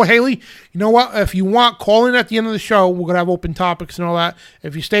you know, Haley, you know what? If you want, call in at the end of the show. We're gonna have open topics and all that.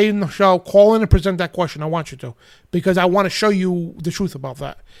 If you stay in the show, call in and present that question. I want you to, because I want to show you the truth about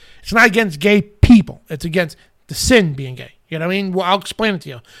that. It's not against gay people. It's against the sin being gay. You know what I mean? Well, I'll explain it to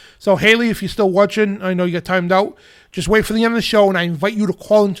you. So, Haley, if you're still watching, I know you got timed out. Just wait for the end of the show, and I invite you to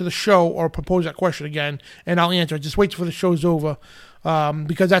call into the show or propose that question again, and I'll answer it. Just wait till the show's over,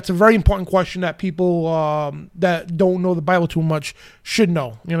 because that's a very important question that people that don't know the Bible too much should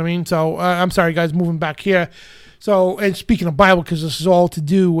know. You know what I mean? So, I'm sorry, guys, moving back here. So, and speaking of Bible, because this is all to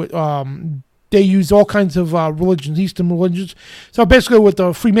do with... they use all kinds of religions, Eastern religions. So, basically, what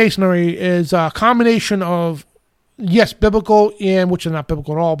the Freemasonry is a combination of... yes, biblical, and which are not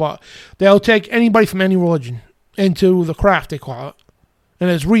biblical at all, but they'll take anybody from any religion into the craft, they call it. And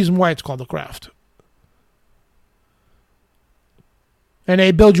there's a reason why it's called the craft. And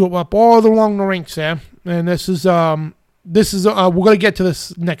they build you up all along the ranks there. And this is we're going to get to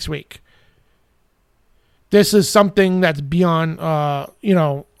this next week. This is something that's beyond,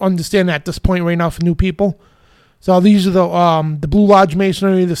 understand at this point right now for new people. So these are the Blue Lodge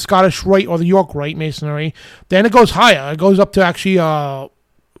Masonry, the Scottish Rite, or the York Rite Masonry. Then it goes higher. It goes up to actually, I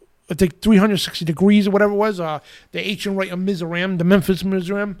think 360 degrees or whatever it was. The Ancient Rite of Mizoram, the Memphis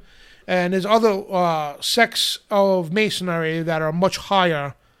Mizoram. And there's other sects of Masonry that are much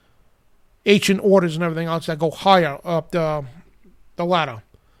higher, ancient orders and everything else that go higher up the ladder.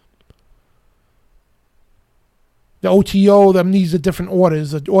 The OTO, these are different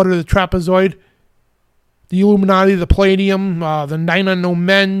orders. The Order of the Trapezoid, the Illuminati, the Palladium, the Nine Unknown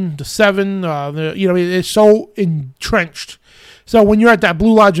Men, the Seven, it's so entrenched. So when you're at that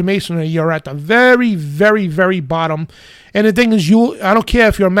Blue Lodge of Masonry, you're at the very, very, very bottom. And the thing is, I don't care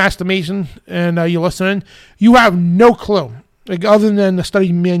if you're a Master Mason and you're listening, you have no clue, like other than the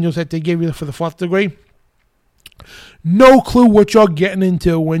study manuals that they gave you for the 4th degree, no clue what you're getting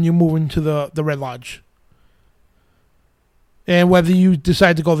into when you move into the Red Lodge. And whether you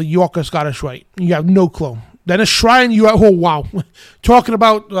decide to go the York or Scottish Rite, you have no clue. Then a shrine, talking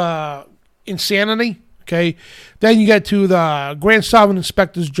about insanity, okay? Then you get to the Grand Sovereign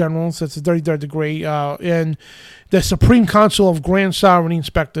Inspectors Generals, that's the 33rd degree, and the Supreme Council of Grand Sovereign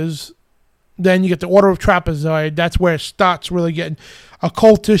Inspectors. Then you get the Order of Trapezoid. That's where it starts really getting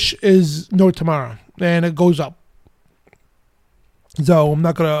occultish is no tomorrow, and it goes up. So I'm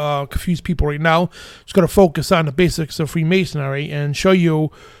not going to confuse people right now. Just going to focus on the basics of Freemasonry and show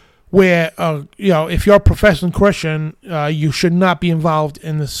you where, if you're a professing Christian, you should not be involved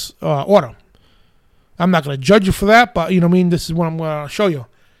in this order. I'm not going to judge you for that, but, this is what I'm going to show you.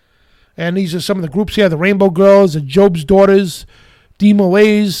 And these are some of the groups here: the Rainbow Girls, the Job's Daughters, the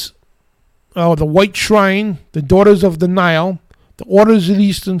Malays, the White Shrine, the Daughters of the Nile, the Orders of the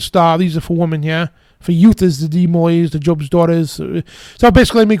Eastern Star. These are for women here. For youth is the Demolays, the Job's Daughters. So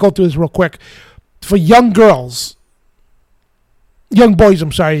basically, let me go through this real quick. For young boys,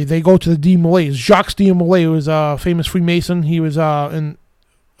 they go to the Demolays. Jacques de Molay was a famous Freemason. He was a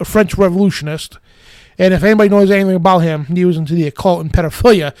French revolutionist. And if anybody knows anything about him, he was into the occult and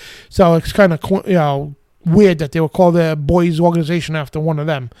pedophilia. So it's kind of weird that they would call their boys' organization after one of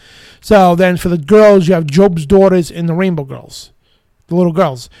them. So then for the girls, you have Job's Daughters and the Rainbow Girls, the little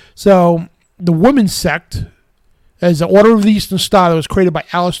girls. So the women's sect is the Order of the Eastern Star that was created by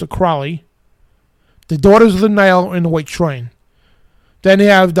Aleister Crowley, the Daughters of the Nile, and the White Shrine. Then they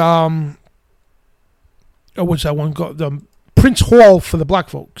have the what's that one called? The Prince Hall for the black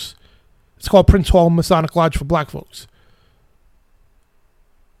folks. It's called Prince Hall Masonic Lodge for black folks.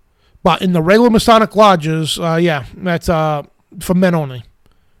 But in the regular Masonic lodges, that's for men only.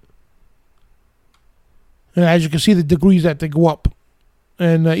 And as you can see, the degrees that they go up.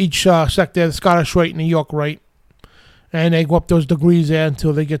 And each sect there, the Scottish Rite and the York Rite. And they go up those degrees there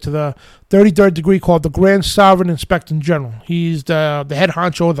until they get to the 33rd degree, called the Grand Sovereign Inspector General. He's the head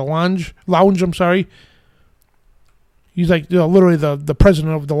honcho of the lounge. He's like literally the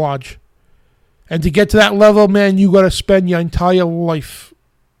president of the lodge. And to get to that level, man, you got to spend your entire life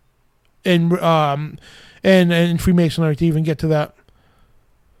in Freemasonry to even get to that.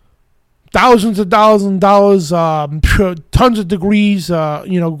 Thousands of dollars and tons of degrees,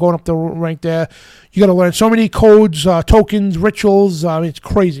 going up the rank there. You got to learn so many codes, tokens, rituals. It's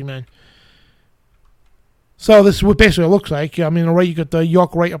crazy, man. So this is what basically it looks like. I mean, you got the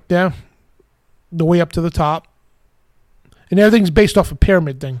York right up there, the way up to the top. And everything's based off a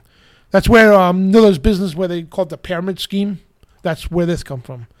pyramid thing. That's where Miller's business, where they call it the pyramid scheme, that's where this come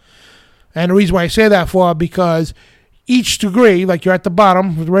from. And the reason why I say that for, because each degree, like you're at the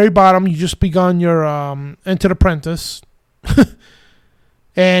bottom, the very bottom, you just begun your entered apprentice.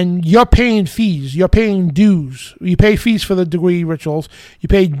 And you're paying fees. You're paying dues. You pay fees for the degree rituals. You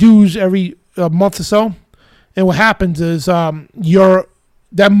pay dues every month or so. And what happens is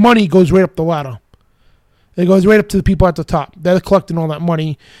that money goes right up the ladder. It goes right up to the people at the top. They're collecting all that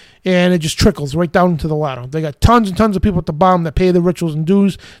money, and it just trickles right down into the ladder. They got tons and tons of people at the bottom that pay the rituals and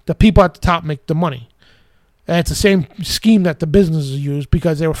dues. The people at the top make the money. And it's the same scheme that the businesses use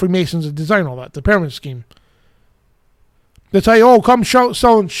because they were Freemasons that designed all that, the pyramid scheme. They tell you, come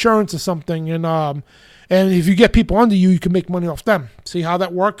sell insurance or something, and if you get people under you, you can make money off them. See how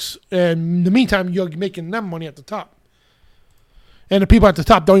that works? And in the meantime, you're making them money at the top. And the people at the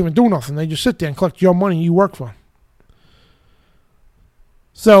top don't even do nothing. They just sit there and collect your money you work for.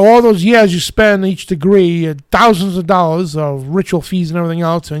 So all those years you spend each degree, thousands of dollars of ritual fees and everything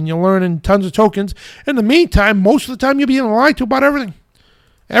else, and you're learning tons of tokens. In the meantime, most of the time you're being lied to about everything.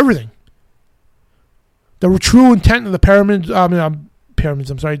 Everything. The true intent of the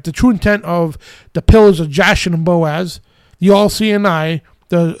the true intent of the pillars of Jachin and Boaz, the all-seeing eye,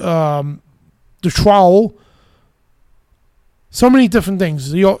 the trowel, so many different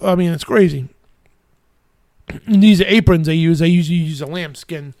things. It's crazy. And these are aprons they use. They usually use a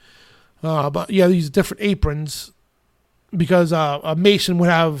lambskin. These are different aprons because a mason would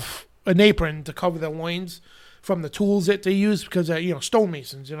have an apron to cover their loins from the tools that they use because they're,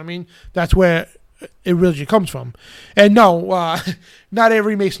 stonemasons. You know what I mean? That's where it really comes from. And no, not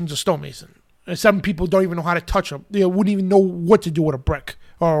every mason's a stonemason. Some people don't even know how to touch them. They wouldn't even know what to do with a brick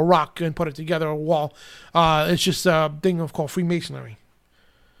or a rock and put it together or a wall. It's just a thing called Freemasonry.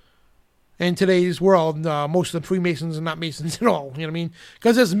 In today's world, most of the Freemasons are not Masons at all. You know what I mean?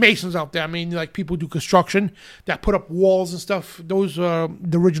 Because there's Masons out there. I mean, like people do construction that put up walls and stuff. Those are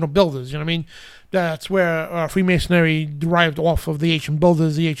the original builders. You know what I mean? That's where Freemasonry derived off of the ancient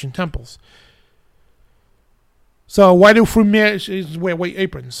builders, the ancient temples. So why do Freemasons wear white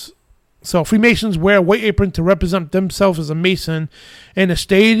aprons? So Freemasons wear a white apron to represent themselves as a Mason in a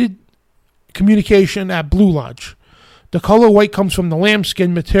stated communication at Blue Lodge. The color white comes from the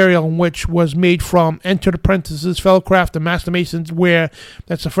lambskin material in which was made from entered apprentices, fellow craft, and master masons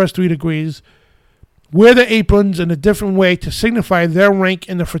that's the first 3 degrees, wear the aprons in a different way to signify their rank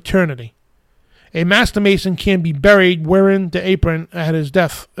in the fraternity. A master mason can be buried wearing the apron at his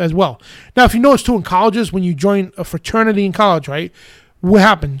death as well. Now, if you notice too in colleges, when you join a fraternity in college, right, what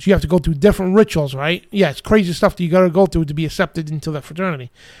happens? You have to go through different rituals, right? Yeah, it's crazy stuff that you got to go through to be accepted into the fraternity.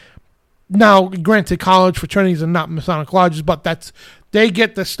 Now, granted, college fraternities are not Masonic lodges, but they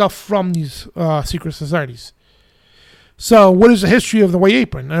get the stuff from these secret societies. So, what is the history of the white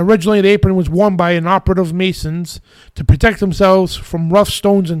apron? Originally, the apron was worn by inoperative Masons to protect themselves from rough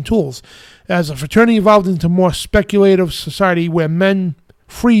stones and tools. As the fraternity evolved into a more speculative society where men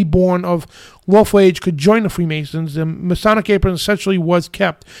free-born of lawful age could join the Freemasons, the Masonic apron essentially was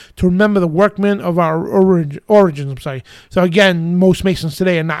kept to remember the workmen of our origins. So again, most Masons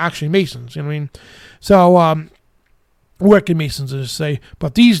today are not actually Masons, you know what I mean? So, working Masons, as I say.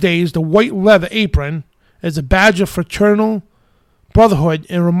 But these days, the white leather apron is a badge of fraternal brotherhood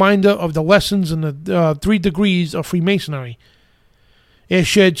and reminder of the lessons in the 3 degrees of Freemasonry. It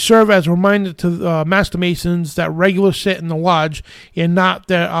should serve as a reminder to Master Masons that regulars sit in the lodge and not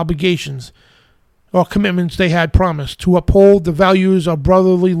their obligations or commitments they had promised to uphold the values of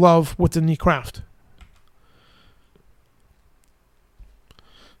brotherly love within the craft.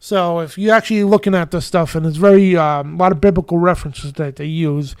 So if you're actually looking at this stuff, and there's very a lot of biblical references that they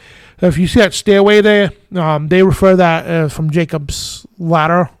use. If you see that stairway there, they refer that from Jacob's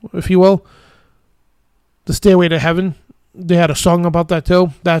ladder, if you will. The stairway to heaven. They had a song about that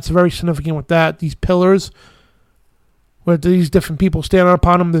too. That's very significant with that. These pillars, with these different people standing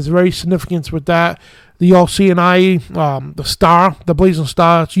upon them, there's very significance with that. The all-seeing eye, the star, the blazing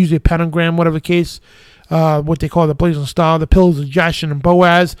star. It's usually a pentagram, whatever the case. What they call the blazing star, the pillars of Jashon and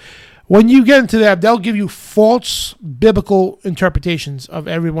Boaz. When you get into that, they'll give you false biblical interpretations of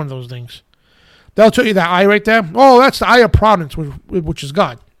every one of those things. They'll tell you that eye right there. Oh, that's the eye of providence, which is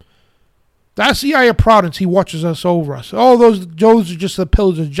God. That's the eye of providence. He watches us over us. Oh, those are just the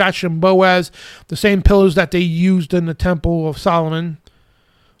pillars of Jashon and Boaz, the same pillars that they used in the Temple of Solomon.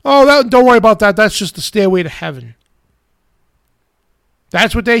 Oh, don't worry about that. That's just the stairway to heaven.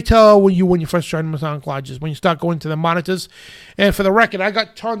 That's what they tell when you first join the Masonic lodges, when you start going to the monitors. And for the record, I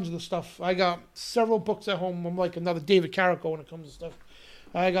got tons of the stuff. I got several books at home. I'm like another David Carrico when it comes to stuff.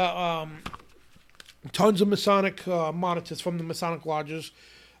 I got tons of Masonic monitors from the Masonic lodges.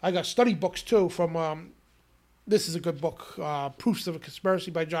 I got study books too from, this is a good book, Proofs of a Conspiracy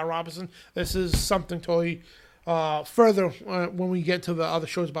by John Robinson. This is something totally further when we get to the other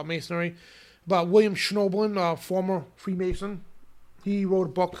shows about Masonry. But William Schnoebelen, former Freemason, he wrote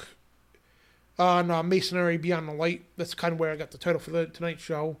a book on Masonry Beyond the Light. That's kind of where I got the title for tonight's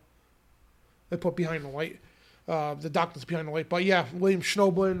show. They put Behind the Light, the Darkness Behind the Light. But yeah, William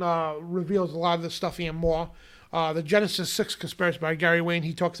Schnoebelen reveals a lot of this stuff and more. The Genesis 6 Conspiracy by Gary Wayne,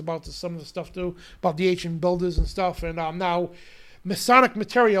 he talks about some of the stuff too, about the ancient builders and stuff. And now, Masonic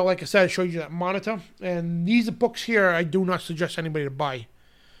material, like I said, I showed you that monitor. And these books here, I do not suggest anybody to buy.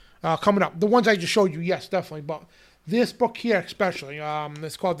 Coming up. The ones I just showed you, yes, definitely. But this book here especially,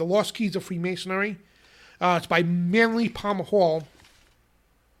 it's called The Lost Keys of Freemasonry. It's by Manly Palmer Hall.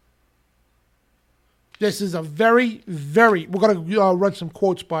 This is a very, very... We're going to run some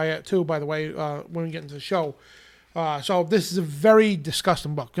quotes by it, too, by the way, when we get into the show. So this is a very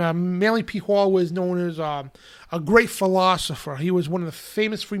disgusting book. Manly P. Hall was known as a great philosopher. He was one of the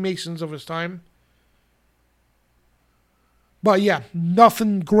famous Freemasons of his time. But yeah,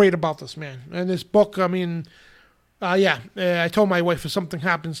 nothing great about this man. And this book, I mean... I told my wife if something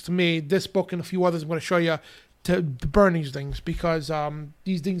happens to me, this book and a few others I'm going to show you to burn these things because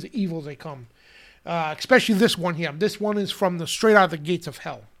these things are evil as they come. Especially this one here. This one is from straight out of the gates of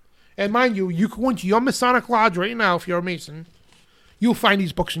hell. And mind you, you can go into your Masonic Lodge right now if you're a Mason. You'll find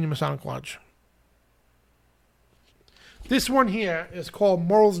these books in your Masonic Lodge. This one here is called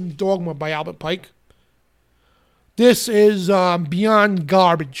Morals and Dogma by Albert Pike. This is beyond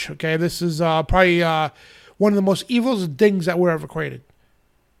garbage. Okay, this is probably... one of the most evil things that were ever created.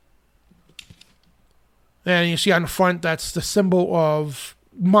 And you see on the front, that's the symbol of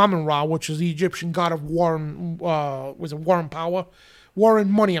Mammon-Ra, which is the Egyptian god of war and, war and power? War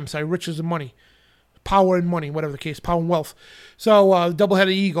and money, riches and money. Power and money, whatever the case, power and wealth. So,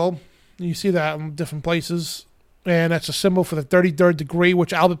 double-headed eagle, you see that in different places. And that's a symbol for the 33rd degree,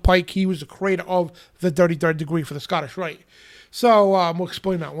 which Albert Pike, he was the creator of the 33rd degree for the Scottish Rite. So, we'll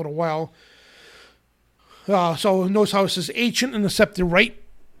explain that in a little while. So notice how it says ancient and accepted right.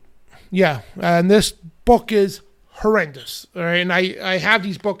 Yeah, and this book is horrendous. All right, and I have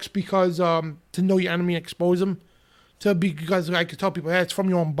these books because to know your enemy and expose them. Because I could tell people, hey, it's from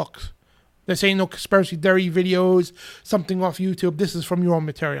your own books. This ain't no conspiracy theory videos, something off YouTube. This is from your own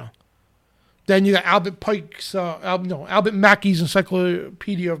material. Then you got Albert Pike's, Albert Mackey's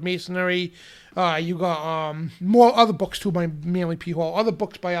Encyclopedia of Masonry. You got more other books too by Manly P. Hall. Other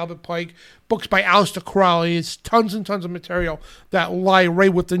books by Albert Pike. Books by Aleister Crowley. It's tons and tons of material that lie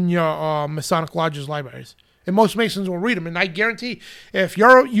right within your Masonic Lodge's libraries. And most Masons will read them. And I guarantee, if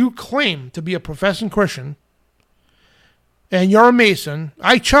you claim to be a professing Christian and you're a Mason,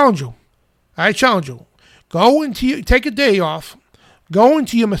 I challenge you. Take a day off. Go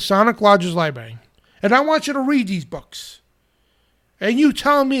into your Masonic Lodge's library. And I want you to read these books. And you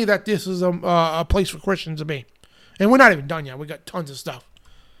tell me that this is a place for Christians to be. And we're not even done yet. We got tons of stuff.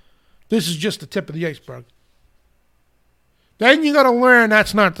 This is just the tip of the iceberg. Then you got to learn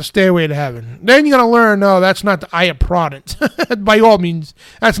that's not the stairway to heaven. Then you got to learn, no, that's not the eye of providence. By all means,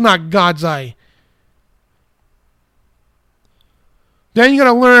 that's not God's eye. Then you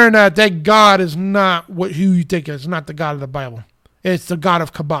got to learn that God is not who you think is. It's not the God of the Bible. It's the God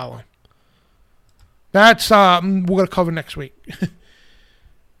of Kabbalah. That's we're going to cover next week.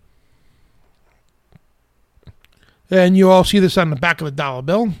 And you all see this on the back of the dollar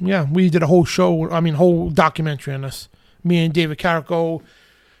bill. Yeah, we did a whole whole documentary on this. Me and David Carrico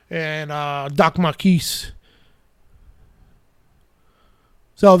and Doc Marquise.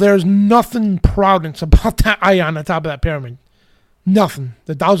 So there's nothing proudness about that eye on the top of that pyramid. Nothing.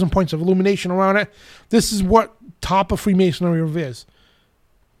 The 1,000 points of illumination around it. This is what top of Freemasonry is.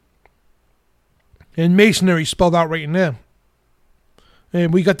 And Masonry spelled out right in there.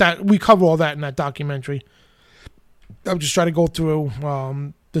 And we got that. We cover all that in that documentary. I'm just trying to go through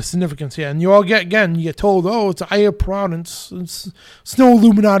the significance here. And you all get told, oh, it's an eye of proudness. It's no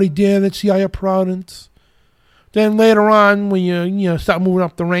Illuminati, Dan. It's the eye of proudness. Then later on, when you start moving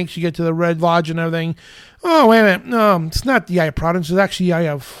up the ranks, you get to the Red Lodge and everything. Oh, wait a minute. No, it's not the eye of proudness. It's actually the eye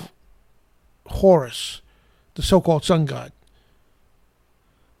of Horus, the so-called sun god.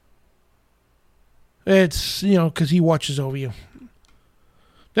 It's, because he watches over you.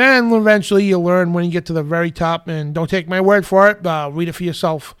 Then eventually you'll learn when you get to the very top, and don't take my word for it, read it for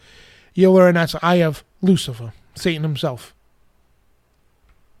yourself. You'll learn that's the eye of Lucifer, Satan himself.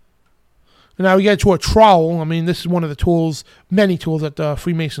 And now we get to a trowel. I mean, this is one of the tools, many tools that the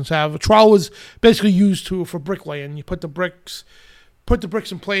Freemasons have. A trowel is basically used for bricklaying. You put the bricks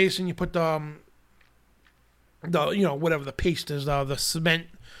in place, and you put the whatever the paste is, the cement,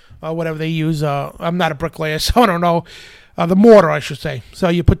 whatever they use. I'm not a bricklayer, so I don't know. The mortar, I should say. So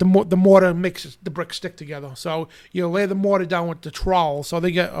you put the mortar, makes the bricks stick together. So you lay the mortar down with the trowel. So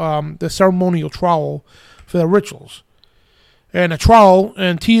they get the ceremonial trowel for the rituals. And a trowel,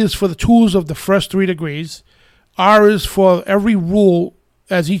 and T is for the tools of the first 3 degrees. R is for every rule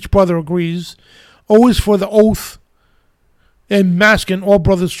as each brother agrees. O is for the oath and making all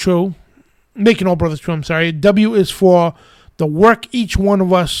brothers true. W is for the work each one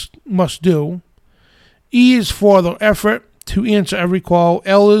of us must do. E is for the effort to answer every call.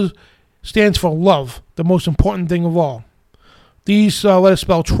 L stands for love, the most important thing of all. These letters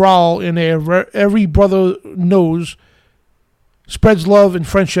spell trowel, and every brother knows spreads love and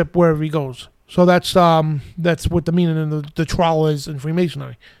friendship wherever he goes. So that's what the meaning of the trowel is in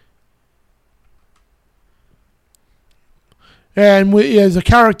Freemasonry. And as a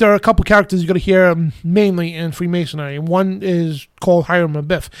couple characters you're going to hear mainly in Freemasonry. One is called Hiram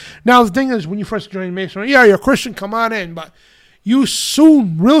Abiff. Now, the thing is, when you first join Masonry, you're a Christian, come on in. But you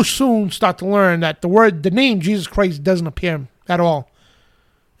real soon start to learn that the name Jesus Christ doesn't appear at all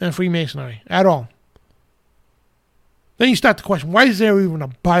in Freemasonry. At all. Then you start to question, why is there even a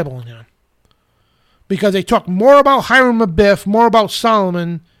Bible in here? Because they talk more about Hiram Abiff, more about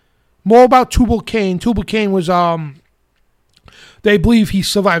Solomon, more about Tubal-Cain. Tubal-Cain was... They believe he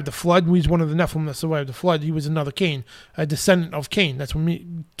survived the flood. He's one of the Nephilim that survived the flood. He was another Cain, a descendant of Cain. That's what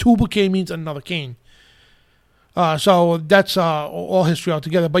Tubal-Cain means, another Cain. So that's all history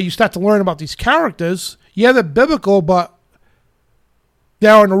altogether. But you start to learn about these characters. Yeah, they're biblical, but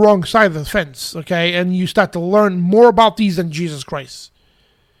they're on the wrong side of the fence, okay? And you start to learn more about these than Jesus Christ.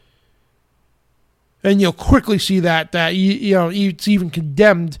 And you'll quickly see that it's even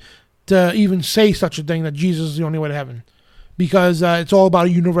condemned to even say such a thing, that Jesus is the only way to heaven. Because it's all about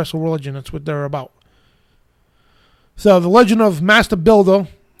a universal religion. That's what they're about. So the legend of Master Builder,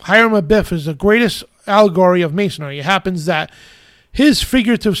 Hiram Abiff, is the greatest allegory of Masonry. It happens that his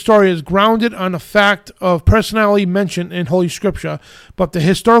figurative story is grounded on a fact of personality mentioned in Holy Scripture, but the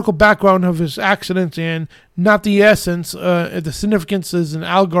historical background of his accidents and not the essence, the significance is an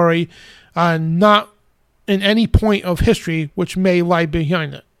allegory, not in any point of history which may lie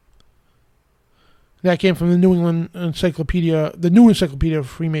behind it. That came from the New Encyclopedia of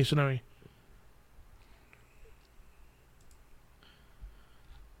Freemasonry.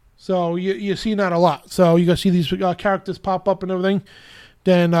 So you see that a lot. So you're going to see these characters pop up and everything.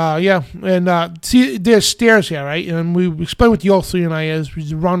 Then, see, there's stairs here, right? And we explain what the Olsey is.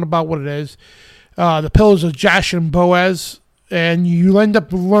 We round about what it is. The pillars of Jash and Boaz. And you end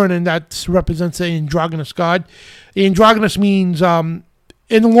up learning that represents an androgynous god. The androgynous means...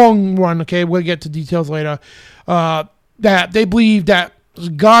 in the long run, okay, we'll get to details later, that they believe that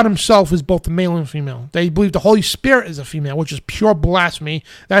God himself is both the male and female. They believe the Holy Spirit is a female, which is pure blasphemy.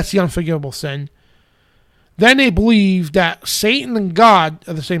 That's the unforgivable sin. Then they believe that Satan and God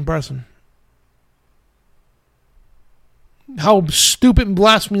are the same person. How stupid and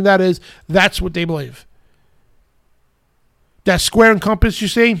blasphemy that is, that's what they believe. That square and compass, you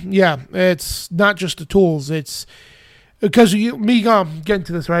see? Yeah, it's not just the tools, it's... Because me getting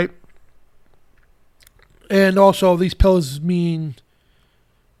to this, right? And also, these pillars mean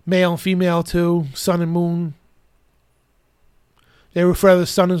male and female too, sun and moon. They refer to the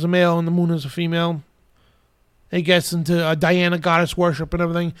sun as a male and the moon as a female. It gets into Diana goddess worship and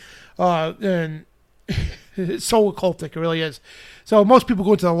everything. And it's so occultic, it really is. So most people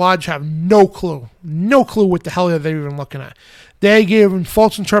go to the lodge have no clue what the hell they're even looking at. They give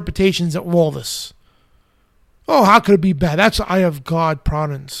false interpretations of all this. Oh, how could it be bad? That's the eye of God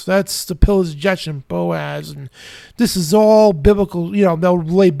providence. That's the pillars of Jeshurun, Boaz, and this is all biblical. You know, they'll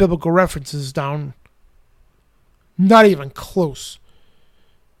lay biblical references down. Not even close.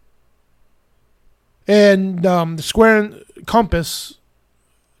 And the square and compass,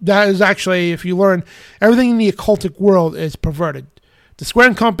 that is actually, if you learn, everything in the occultic world is perverted. The square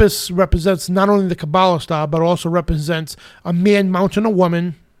and compass represents not only the Kabbalah style, but also represents a man mounting a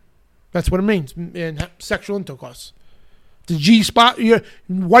woman. That's what it means in sexual intercourse. The G spot,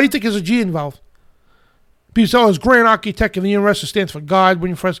 why do you think there's a G involved? People say, oh, it's Grand Architect of the Universe. It stands for God when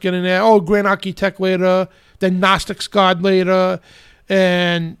you first get in there. Oh, Grand Architect later. Then Gnostics God later.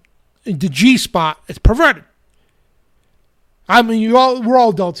 And the G spot, it's perverted. I mean, we're all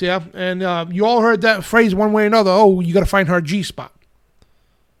adults here. And you all heard that phrase one way or another. Oh, you got to find her G spot.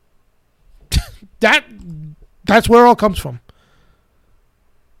 That's where it all comes from.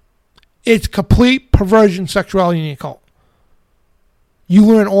 It's complete perversion, sexuality, and the occult. You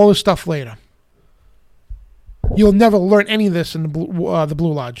learn all this stuff later. You'll never learn any of this in the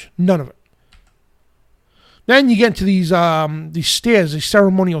Blue Lodge. None of it. Then you get into these stairs, these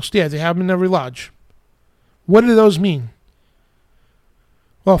ceremonial stairs. They have them in every lodge. What do those mean?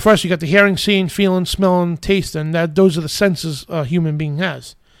 Well, first you got the hearing, seeing, feeling, smelling, tasting. Those are the senses a human being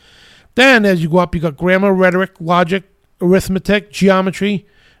has. Then as you go up, you got grammar, rhetoric, logic, arithmetic, geometry,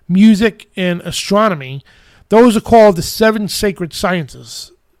 music, and astronomy. Those are called the 7 sacred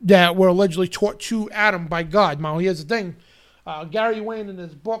sciences that were allegedly taught to Adam by God. Now, here's the thing. Gary Wayne, in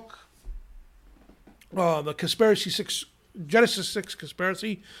his book, the Genesis 6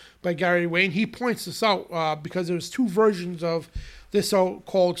 Conspiracy by Gary Wayne, he points this out because there's 2 versions of this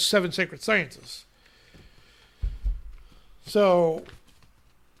so-called 7 sacred sciences. So,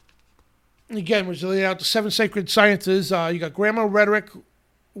 again, which lay out the 7 sacred sciences. You got grammar, rhetoric,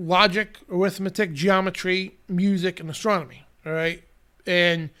 logic, arithmetic, geometry, music, and astronomy. All right,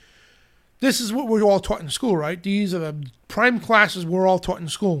 and this is what we're all taught in school, right? These are the prime classes we're all taught in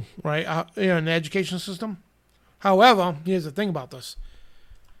school, right? In the education system. However, here's the thing about this: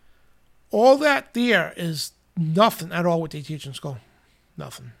 all that there is nothing at all what they teach in school,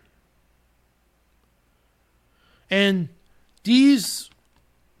 nothing. And these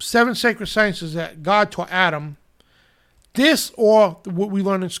 7 sacred sciences that God taught Adam. This or what we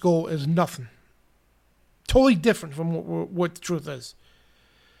learn in school is nothing. Totally different from what the truth is.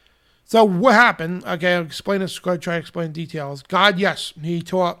 So what happened, okay, I'll explain this, try to explain details. God, yes, he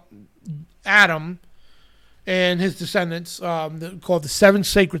taught Adam and his descendants called the 7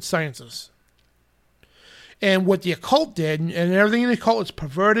 sacred sciences. And what the occult did, and everything in the occult is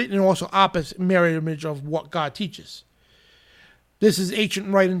perverted and also opposite mirror image of what God teaches. This is ancient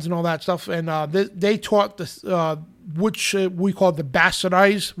writings and all that stuff, and they taught this, which we call the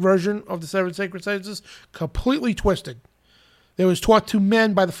bastardized version of the 7 sacred sciences, completely twisted. It was taught to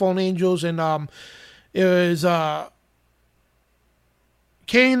men by the fallen angels, and it was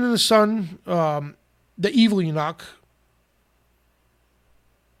Cain and the son, the evil Enoch,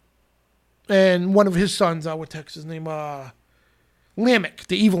 and one of his sons, what the heck's his name? Lamech,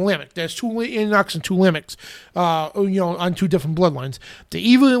 the evil Lamech. There's 2 Enochs and 2 Lamechs, on 2 different bloodlines. The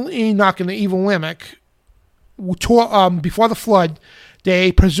evil Enoch and the evil Lamech, before the flood,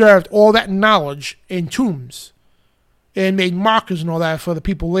 they preserved all that knowledge in tombs and made markers and all that for the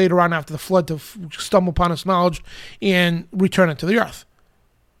people later on after the flood to stumble upon this knowledge and return it to the earth.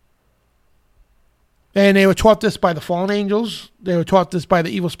 And they were taught this by the fallen angels. They were taught this by the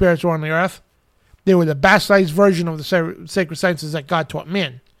evil spirits who are on the earth. They were the bastardized version of the sacred sciences that God taught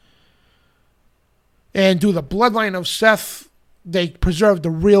men. And through the bloodline of Seth, they preserved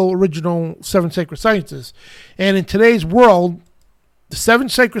the real original 7 sacred sciences. And in today's world, the 7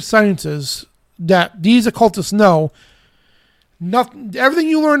 sacred sciences that these occultists know, everything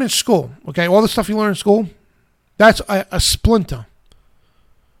you learn in school, okay, all the stuff you learn in school, that's a splinter.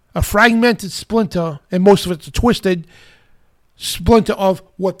 A fragmented splinter, and most of it's a twisted splinter of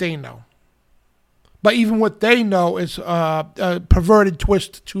what they know. But even what they know is a perverted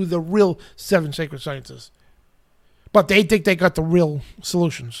twist to the real 7 sacred sciences. But they think they got the real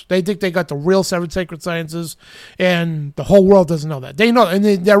solutions. They think they got the real 7 sacred sciences, and the whole world doesn't know that. They know, and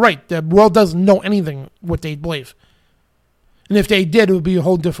they're right. The world doesn't know anything what they believe. And if they did, it would be a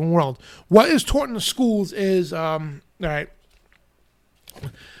whole different world. What is taught in the schools is, all right,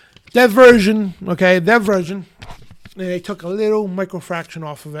 their version, they took a little microfraction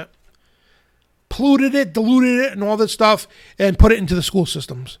off of it, polluted it, diluted it, and all that stuff, and put it into the school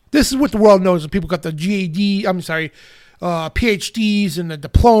systems. This is what the world knows. People got the PhDs and the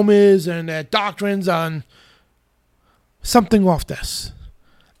diplomas and the doctrines on something off this.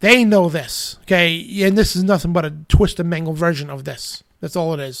 They know this, okay? And this is nothing but a twist and mangle version of this. That's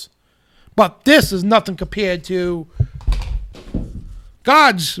all it is. But this is nothing compared to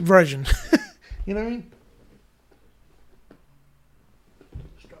God's version. You know what I mean?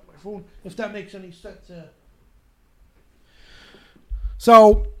 Just drop my phone, if that makes any sense.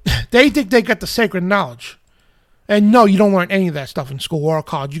 So, they think they got the sacred knowledge. And no, you don't learn any of that stuff in school or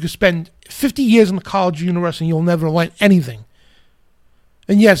college. You could spend 50 years in the college or university and you'll never learn anything.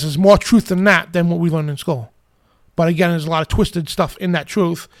 And yes, there's more truth than that than what we learn in school. But again, there's a lot of twisted stuff in that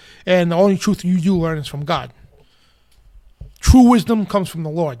truth. And the only truth you do learn is from God. True wisdom comes from the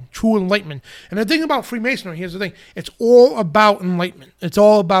Lord. True enlightenment. And the thing about Freemasonry, here's the thing. It's all about enlightenment. It's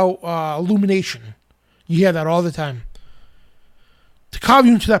all about illumination. You hear that all the time. To carve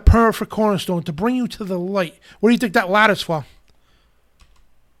you into that perfect cornerstone. To bring you to the light. What do you think that ladder's for?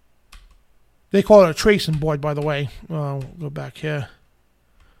 They call it a tracing board, by the way. We'll go back here.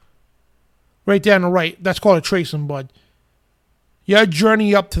 Right there on the right. That's called a tracing board. Your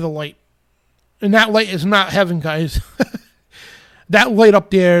journey up to the light. And that light is not heaven, guys. That light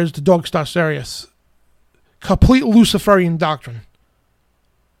up there is the Dog Star Sirius. Complete Luciferian doctrine.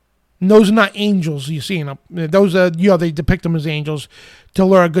 And those are not angels you're seeing up. Those are, they depict them as angels to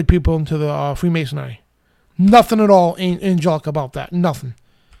lure good people into the Freemasonry. Nothing at all angelic about that. Nothing.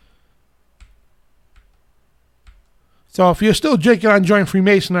 So if you're still jaking on joining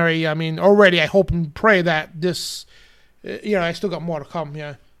Freemasonry, I mean, already I hope and pray that this, I still got more to come,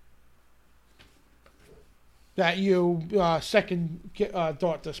 yeah. That you second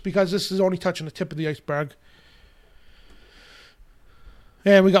thought this, because this is only touching the tip of the iceberg.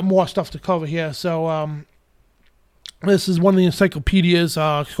 And we got more stuff to cover here. So this is one of the encyclopedias.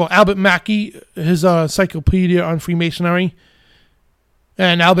 It's called Albert Mackey, his encyclopedia on Freemasonry.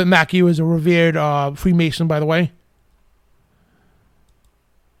 And Albert Mackey was a revered Freemason, by the way.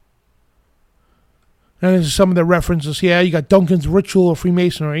 And there's some of the references here. You got Duncan's Ritual of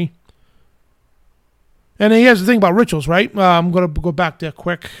Freemasonry. And here's the thing about rituals, right? I'm going to go back there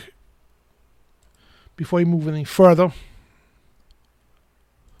quick before you move any further.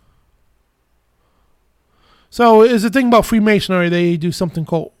 So, is the thing about Freemasonry, they do something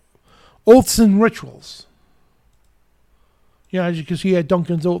called oaths and rituals. As you can see here,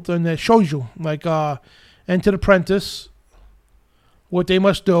 Duncan's oath, and it shows you, like, enter the apprentice, what they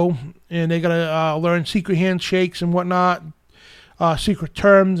must do, and they got to learn secret handshakes and whatnot, secret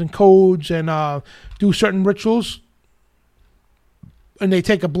terms and codes, and do certain rituals, and they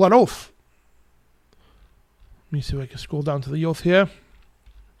take a blood oath. Let me see if I can scroll down to the oath here.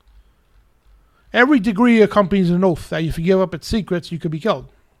 Every degree accompanies an oath that if you give up its secrets, you could be killed.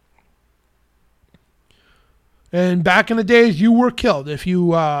 And back in the days, you were killed. If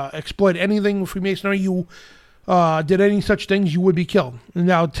you exploited anything with Freemasonry, you did any such things, you would be killed. And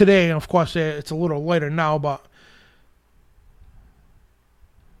now today, of course, it's a little lighter now, but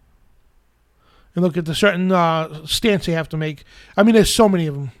and look at the certain stance you have to make. I mean, there's so many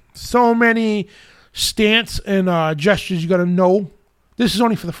of them. So many stance and gestures you got to know. This is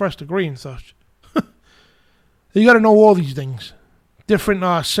only for the first degree and such. You got to know all these things.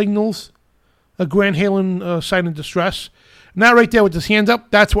 Different signals. A Grand Halen sign of distress. And that right there with his hands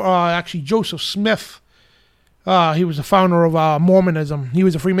up, that's what actually Joseph Smith, he was the founder of Mormonism. He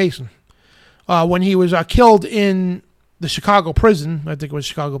was a Freemason. When he was killed in the Chicago prison, I think it was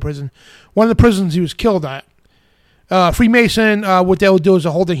Chicago prison, one of the prisons he was killed at, Freemason, what they'll do is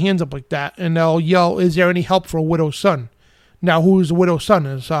they'll hold their hands up like that, and they'll yell, "Is there any help for a widow's son?" Now, who is the widow's son?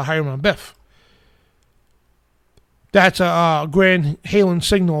 Is Hiram Biff. That's a Grand Halen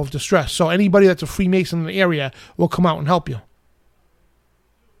signal of distress. So anybody that's a Freemason in the area will come out and help you.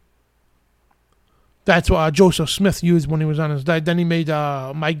 That's what Joseph Smith used when he was on his diet. Then he made,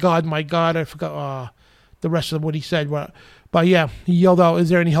 my God, I forgot the rest of what he said. But yeah, he yelled out, "Is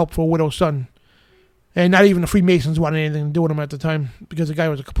there any help for a widow's son?" And not even the Freemasons wanted anything to do with him at the time because the guy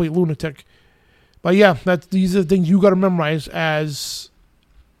was a complete lunatic. But yeah, these are the things you got to memorize as...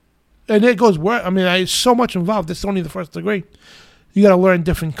 And it goes where, I mean, there's so much involved. This is only the first degree. You got to learn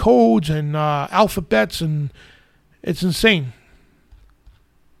different codes and alphabets, and it's insane.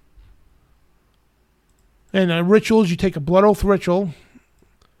 And rituals, you take a blood oath ritual.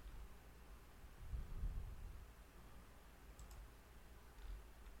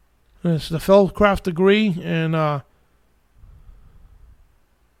 And it's the Fellcraft degree, and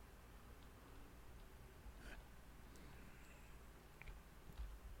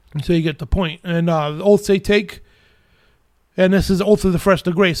so you get the point. And the oaths they take, and this is the oath of the first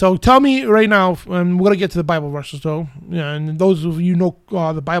degree. So tell me right now, and we're going to get to the Bible verses, though. Yeah, and those of you know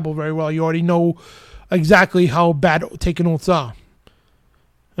the Bible very well, you already know exactly how bad taking oaths are.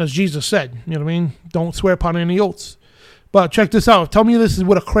 as Jesus said. You know what I mean? Don't swear upon any oaths. But check this out. Tell me this is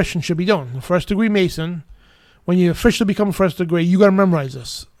what a Christian should be doing. A first-degree Mason, when you officially become first degree, you got to memorize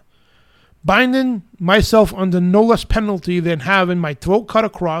this. Binding myself under no less penalty than having my throat cut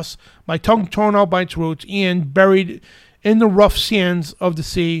across, my tongue torn out by its roots, and buried in the rough sands of the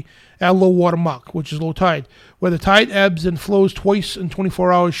sea at low water mark, which is low tide, where the tide ebbs and flows twice in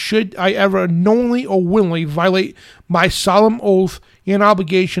 24 hours, should I ever knowingly or willingly violate my solemn oath and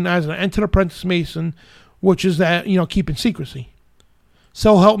obligation as an entered apprentice Mason, which is that, keeping secrecy.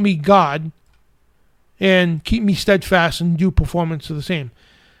 So help me God, and keep me steadfast in due performance of the same.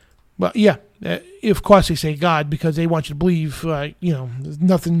 But yeah, of course they say God, because they want you to believe, there's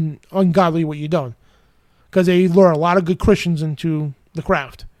nothing ungodly what you're doing. Because they lure a lot of good Christians into the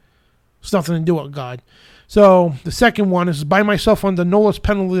craft. It's nothing to do with God. So the second one is by myself under no less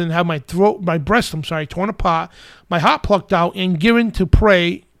penalty than have my breast torn apart, my heart plucked out, and given to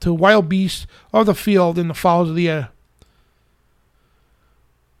prey to wild beasts of the field and the fowls of the air.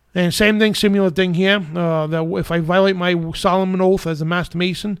 And similar thing here, that if I violate my solemn oath as a Master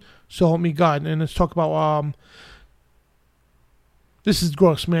Mason, so help me God. And let's talk about, this is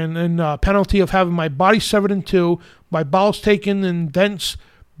gross, man. And penalty of having my body severed in two, my bowels taken and thence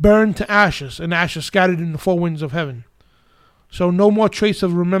burned to ashes, and ashes scattered in the four winds of heaven. So no more trace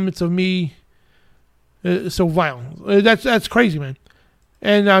of remembrance of me so vile. That's crazy, man.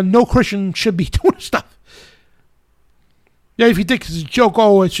 And no Christian should be doing stuff. Yeah, if you think it's a joke,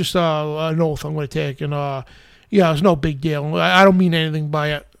 it's just an oath I'm going to take, and it's no big deal. I don't mean anything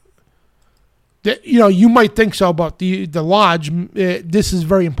by it. You might think so, but the lodge, this is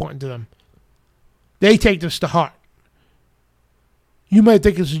very important to them. They take this to heart. You might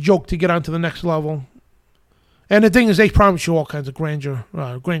think it's a joke to get on to the next level. And the thing is, they promise you all kinds of grandeur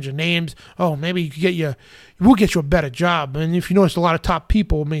names. Oh, maybe we'll get you a better job. And if you notice, a lot of top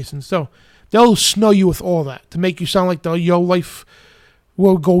people, Masons, so they'll snow you with all that to make you sound like your life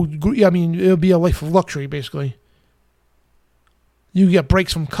will go. It'll be a life of luxury, basically. You get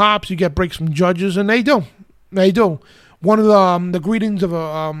breaks from cops, you get breaks from judges, and they do. One of the greetings of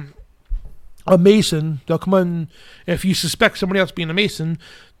a Mason, they'll come on. If you suspect somebody else being a Mason,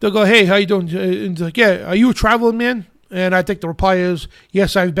 they'll go, "Hey, how you doing?" And it's like, "Yeah, are you a traveling man?" And I think the reply is,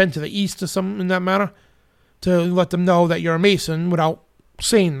 "Yes, I've been to the East," or something in that matter, to let them know that you're a Mason without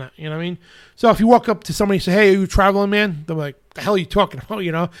saying that. You know what I mean? So if you walk up to somebody and say, "Hey, are you a traveling man?" They're like, "The hell are you talking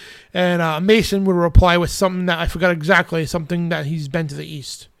about?" And a Mason would reply with something that I forgot exactly, something that he's been to the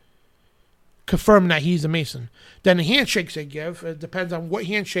East, confirming that he's a Mason. Then the handshakes they give, it depends on what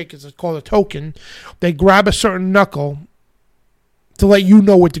handshake is called a token. They grab a certain knuckle to let you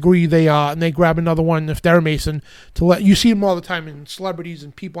know what degree they are, and they grab another one if they're a Mason to let you see them all the time in celebrities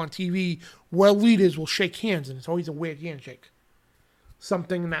and people on TV where leaders will shake hands, and it's always a weird handshake.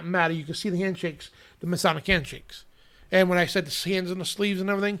 Something in that matter, you can see the handshakes, the Masonic handshakes. And when I said the hands and the sleeves and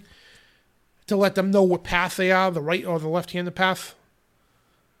everything, to let them know what path they are, the right or the left-handed path.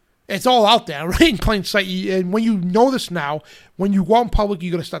 It's all out there, right in plain sight. And when you know this now, when you go out in public,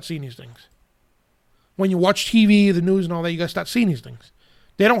 you're going to start seeing these things. When you watch TV, the news and all that, you're going to start seeing these things.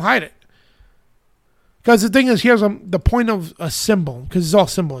 They don't hide it. Because the thing is, here's the point of a symbol, because it's all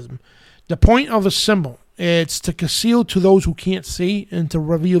symbolism. The point of a symbol, it's to conceal to those who can't see and to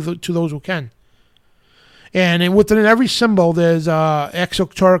reveal to those who can. And within every symbol, there's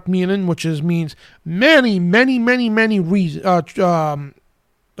exoteric meaning, which means many meanings,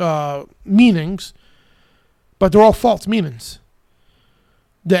 but they're all false meanings.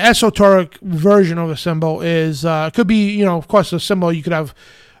 The esoteric version of a symbol is, it could be, of course, a symbol, you could have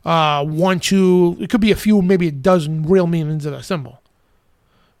 1, 2, it could be a few, maybe a dozen real meanings of a symbol.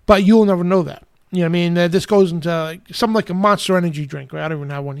 But you'll never know that. You know what I mean? This goes into something like a Monster Energy drink, right? I don't even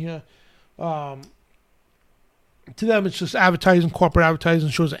have one here. To them, it's just advertising, corporate advertising,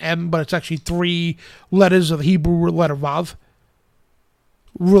 shows an M, but it's actually 3 letters of the Hebrew letter Vav.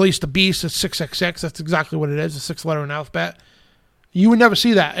 Release the beast, it's 666. That's exactly what it is, a 6-letter in alphabet. You would never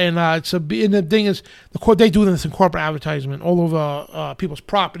see that. And and the thing is, they do this in corporate advertisement all over people's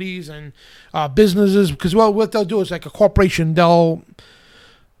properties and businesses. Because, what they'll do is like a corporation, they'll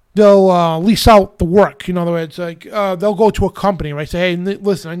lease out the work. In other words, like they'll go to a company, right? Say, hey,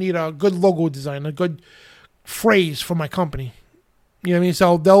 listen, I need a good logo design, a good phrase for my company. You know what I mean?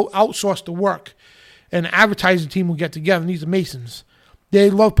 So they'll outsource the work, and the advertising team will get together. And these are Masons. They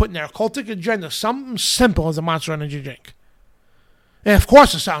love putting their occultic agenda, something simple as a Monster Energy drink. And of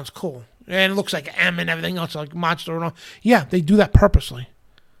course it sounds cool. And it looks like M and everything else, like Monster and all. Yeah, they do that purposely.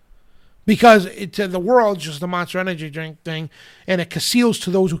 Because to the world, it's just a Monster Energy drink thing, and it conceals to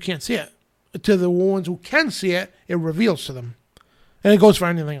those who can't see it. To the ones who can see it, it reveals to them. And it goes for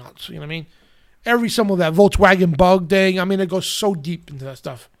anything else, you know what I mean? Every symbol, that Volkswagen bug thing, I mean, it goes so deep into that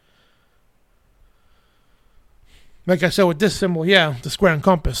stuff. Like I said, with this symbol, yeah, the square and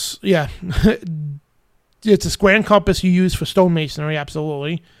compass, yeah. It's a square and compass you use for stonemasonry,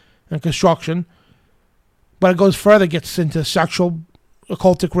 absolutely, and construction. But it goes further, gets into sexual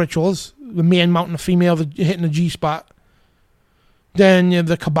occultic rituals, the man mounting the female, hitting the G-spot. Then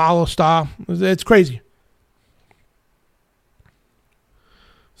the Kabbalah star. It's crazy.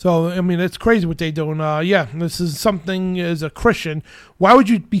 So, I mean, it's crazy what they're doing. Yeah, this is something as a Christian. Why would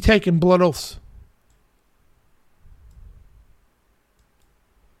you be taking blood oaths?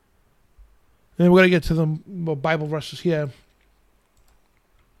 And we're going to get to the Bible verses here.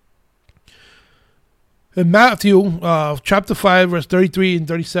 In Matthew, chapter 5, verse 33 and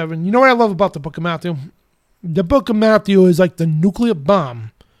 37. You know what I love about the book of Matthew? The book of Matthew is like the nuclear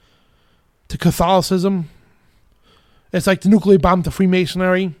bomb to Catholicism. It's like the nuclear bomb to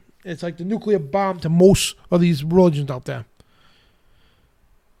Freemasonry. It's like the nuclear bomb to most of these religions out there.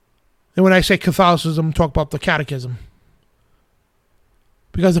 And when I say Catholicism, I'm talking about the catechism.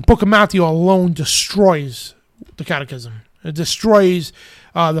 Because the book of Matthew alone destroys the catechism. It destroys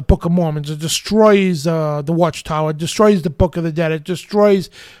the Book of Mormon. It destroys the Watchtower. It destroys the Book of the Dead. It destroys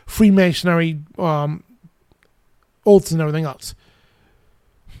Freemasonry oaths and everything else.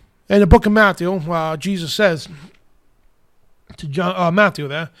 In the book of Matthew, Jesus says to John, Matthew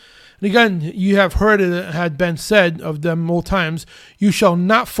there, and again, you have heard it had been said of them old times, you shall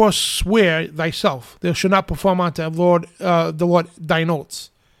not forswear thyself. Thou shalt not perform unto the Lord thine oaths.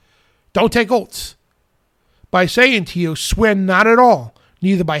 Don't take oaths. By saying to you, swear not at all,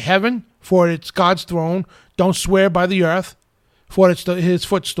 neither by heaven, for it's God's throne. Don't swear by the earth, for it's his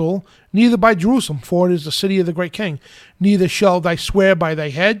footstool. Neither by Jerusalem, for it is the city of the great king. Neither shall thy swear by thy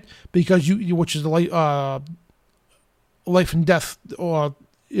head, because you which is the life and death, or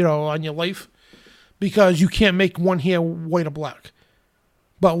on your life, because you can't make one hair white or black.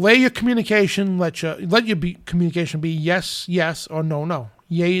 But lay your communication, let your communication be yes, yes, or no, no.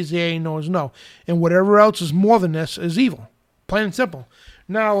 Yea is yea, no is no. And whatever else is more than this is evil. Plain and simple.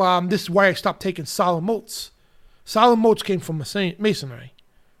 Now, this is why I stopped taking solemn oaths. Solemn oaths came from Masonry.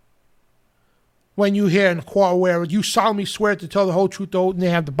 When you hear in a court where you solemnly swear to tell the whole truth, and they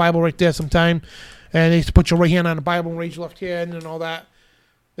have the Bible right there sometime, and they used to put your right hand on the Bible and raise your left hand and all that.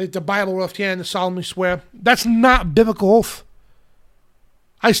 The Bible left hand to solemnly swear. That's not biblical oath.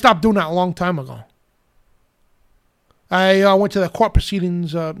 I stopped doing that a long time ago. I went to the court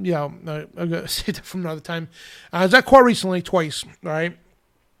proceedings, I'm going to say that from another time. I was at court recently twice, right?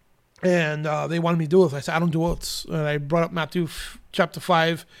 And they wanted me to do it. I said, I don't do oaths. And I brought up Matthew chapter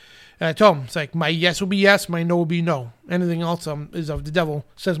 5. And I told them, it's like, my yes will be yes, my no will be no. Anything else is of the devil,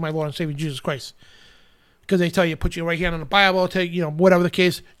 says my Lord and Savior Jesus Christ. Because they tell you, put your right hand on the Bible, take, whatever the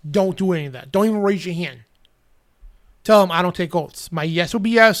case, don't do any of that. Don't even raise your hand. Tell them I don't take oaths. My yes will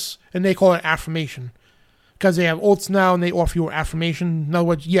be yes, and they call it affirmation. Because they have oaths now, and they offer you an affirmation. In other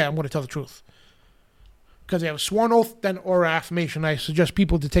words, yeah, I'm going to tell the truth. Because they have a sworn oath, then or affirmation. I suggest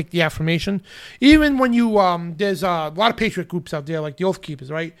people to take the affirmation. Even when you, there's a lot of patriot groups out there, like the Oath Keepers,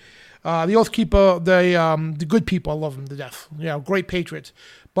 right? The Oath Keeper, the good people, I love them to death. Great patriots.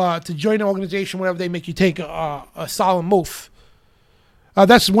 But to join an organization, whatever, they make you take a solemn oath.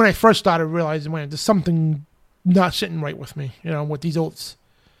 That's when I first started realizing, there's something not sitting right with me, with these oaths.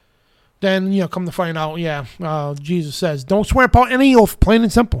 Then, come to find out, Jesus says, don't swear upon any oath, plain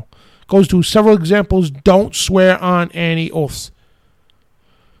and simple. Goes to several examples, don't swear on any oaths.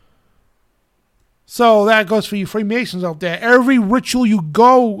 So that goes for you Freemasons out there. Every ritual you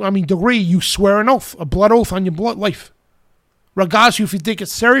degree, you swear an oath, a blood oath on your blood life. Regardless if you think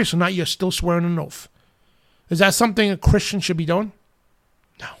it's serious or not, you're still swearing an oath. Is that something a Christian should be doing?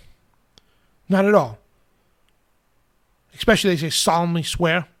 No. Not at all. Especially they say solemnly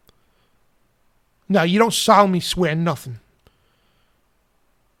swear. No, you don't solemnly swear nothing.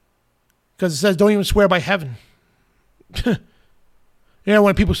 Because it says don't even swear by heaven.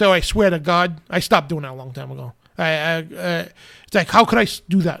 When people say, I swear to God, I stopped doing that a long time ago. It's like, how could I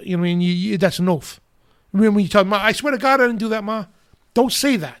do that? That's an oath. When you tell Ma, I swear to God I didn't do that, Ma. Don't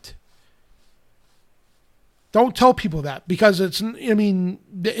say that. Don't tell people that, because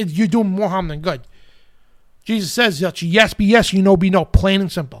you're doing more harm than good. Jesus says that yes be yes, no be no, plain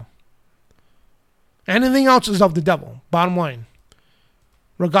and simple. Anything else is of the devil, bottom line.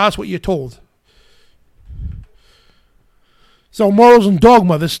 Regardless what you're told. So, Morals and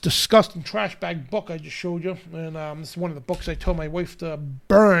Dogma, this disgusting trash bag book I just showed you. And this is one of the books I told my wife to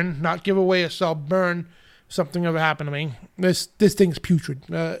burn, not give away or sell, burn. Something ever happened to me. This thing's putrid.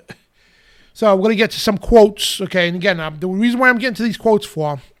 So we're going to get to some quotes, okay? And again, the reason why I'm getting to these quotes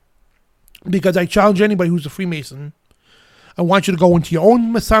because I challenge anybody who's a Freemason. I want you to go into your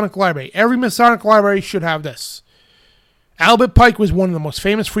own Masonic library. Every Masonic library should have this. Albert Pike was one of the most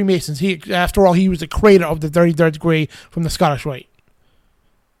famous Freemasons. After all, he was the creator of the 33rd degree from the Scottish Rite.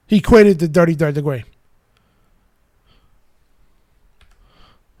 He created the 33rd degree.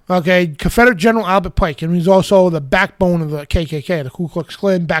 Okay, Confederate General Albert Pike, and he's also the backbone of the KKK, the Ku Klux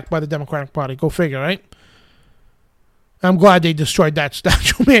Klan, backed by the Democratic Party. Go figure, right? I'm glad they destroyed that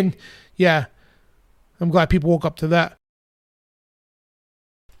statue, man. Yeah, I'm glad people woke up to that.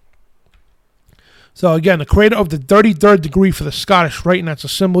 So again, the creator of the 33rd degree for the Scottish Rite, and that's a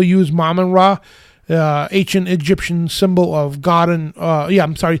symbol used, Mamun-Ra, ancient Egyptian symbol of God and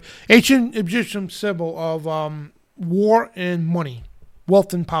ancient Egyptian symbol of war and money.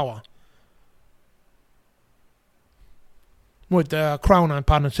 Wealth and power, with the crown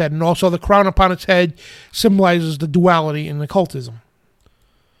upon its head. And also the crown upon its head symbolizes the duality in occultism.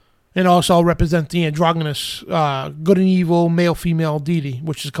 And also represents the androgynous good and evil, male-female deity,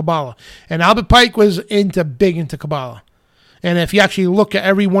 which is Kabbalah. And Albert Pike was big into Kabbalah. And if you actually look at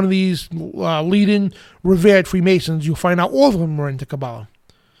every one of these leading, revered Freemasons, you'll find out all of them were into Kabbalah.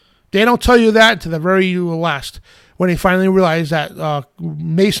 They don't tell you that to the very last, when they finally realize that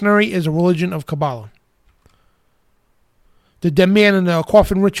Masonry is a religion of Kabbalah. The dead man in the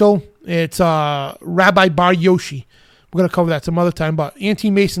coffin ritual, it's Rabbi Bar Yoshi. We're going to cover that some other time, but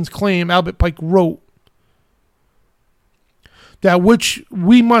anti-Masons claim Albert Pike wrote that which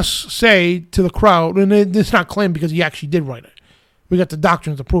we must say to the crowd, and it's not claimed because he actually did write it. We got the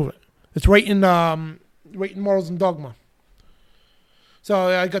doctrines to prove it. It's right in Morals and Dogma. So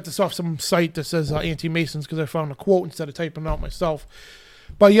I got this off some site that says anti-Masons because I found a quote instead of typing it out myself.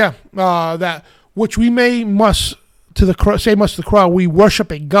 But yeah, that which we must to the crowd, we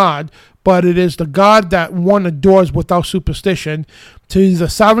worship a God, but it is the God that one adores without superstition. To the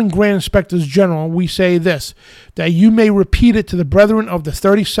Sovereign Grand Inspectors General, we say this, that you may repeat it to the brethren of the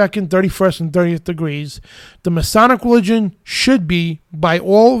 32nd, 31st, and 30th degrees. The Masonic religion should be, by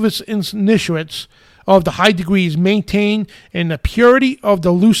all of its initiates of the high degrees, maintained in the purity of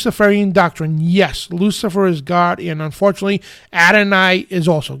the Luciferian doctrine. Yes, Lucifer is God, and unfortunately, Adonai is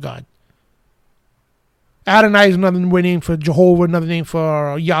also God. Adonai is another name for Jehovah, another name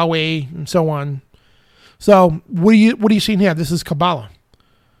for Yahweh, and so on. So, what are you seeing here? This is Kabbalah.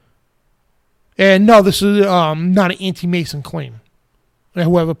 And no, this is not an anti-Mason claim.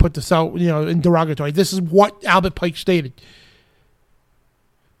 Whoever put this out, in derogatory. This is what Albert Pike stated.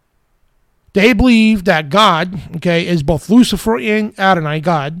 They believe that God, okay, is both Lucifer and Adonai,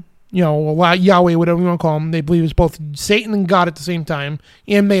 God, Yahweh, whatever you want to call him. They believe it's both Satan and God at the same time,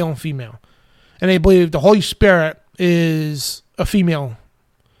 and male and female. And they believe the Holy Spirit is a female.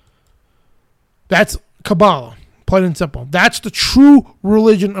 That's Kabbalah, plain and simple. That's the true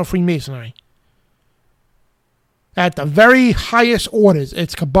religion of Freemasonry. At the very highest orders,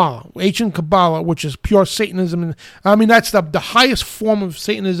 it's Kabbalah, ancient Kabbalah, which is pure Satanism. That's the highest form of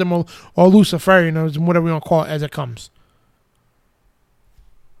Satanism or Luciferianism, whatever you want to call it, as it comes.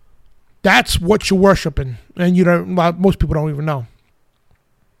 That's what you're worshiping, and most people don't even know.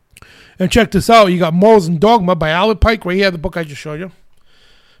 And check this out. You got Morals and Dogma by Albert Pike right here, the book I just showed you.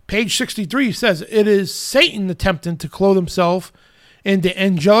 Page 63 says, it is Satan attempting to clothe himself in the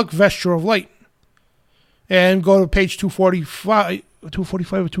angelic vesture of light. And go to page 245 or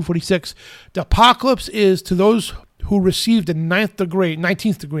 246. The apocalypse is to those who received the 19th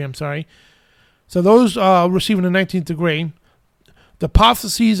degree. So those receiving the 19th degree, the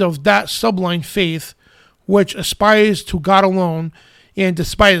apotheoses of that sublime faith which aspires to God alone and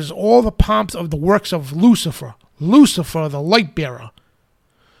despises all the pomps of the works of Lucifer, the light bearer.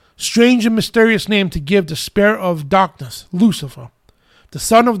 Strange and mysterious name to give the spirit of darkness, Lucifer. The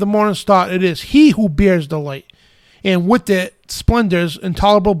son of the morning star, it is he who bears the light, and with it splendors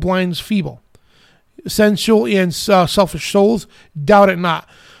intolerable blinds feeble. Sensual and selfish souls, doubt it not.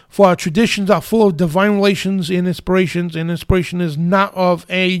 For our traditions are full of divine relations and inspirations, and inspiration is not of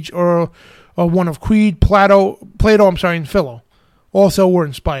age or one of creed, Plato, and Philo. Also were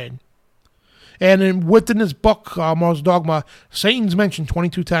inspired. And within this book, Morals Dogma, Satan's mentioned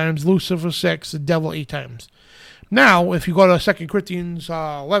 22 times, Lucifer 6, the devil 8 times. Now, if you go to 2 Corinthians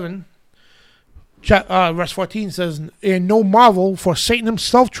 11, verse 14 says, and no marvel, for Satan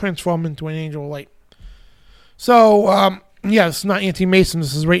himself transformed into an angel of light. So, it's not anti-Mason.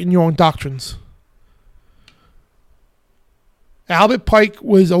 This is right in your own doctrines. Albert Pike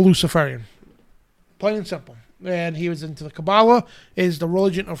was a Luciferian. Plain and simple. And he was into the Kabbalah, is the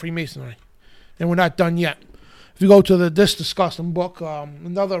religion of Freemasonry. And we're not done yet. If you go to this disgusting book,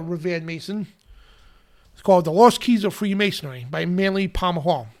 another revered Mason, it's called The Lost Keys of Freemasonry by Manly Palmer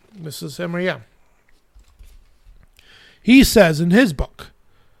Hall. This is him right here. He says in his book,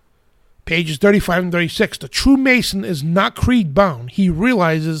 pages 35 and 36, the true Mason is not creed-bound. He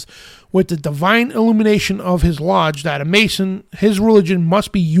realizes with the divine illumination of his lodge that a Mason, his religion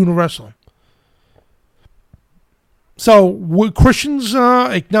must be universal. So, would Christians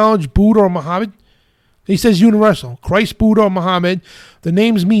acknowledge Buddha or Muhammad? He says universal. Christ, Buddha, or Muhammad, the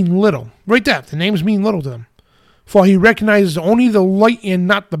names mean little. Right there, the names mean little to them. For he recognizes only the light and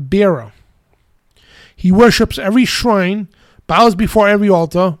not the bearer. He worships every shrine, bows before every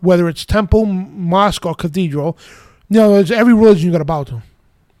altar, whether it's temple, mosque, or cathedral. There's every religion you got to bow to.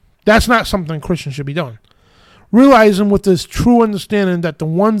 That's not something Christians should be doing. Realizing with this true understanding that the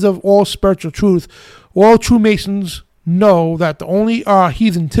ones of all spiritual truth, all true Masons know that the only are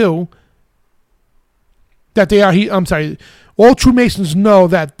heathen too. All true Masons know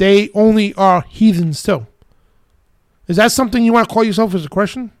that they only are heathens too. Is that something you want to call yourself as a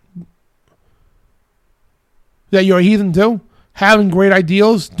Christian? That you're a heathen too? Having great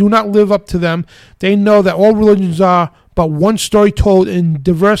ideals, do not live up to them. They know that all religions are but one story told in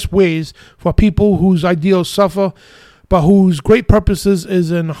diverse ways for people whose ideals suffer, but whose great purposes is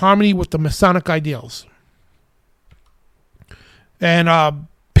in harmony with the Masonic ideals. And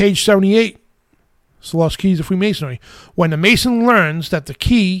page 78, it's the Lost Keys of Freemasonry. When the Mason learns that the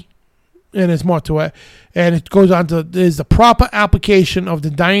key, and there's more to it, and it goes on to, is the proper application of the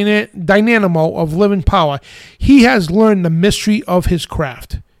dynamo of living power, he has learned the mystery of his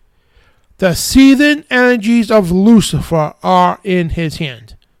craft. The seething energies of Lucifer are in his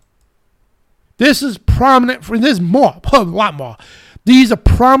hand. This is prominent, there's more, a lot more. These are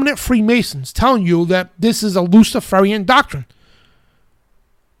prominent Freemasons telling you that this is a Luciferian doctrine.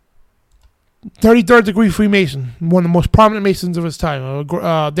 33rd degree Freemason, one of the most prominent Masons of his time.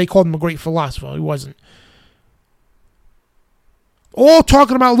 They called him a great philosopher. He wasn't. All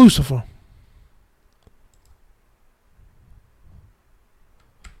talking about Lucifer.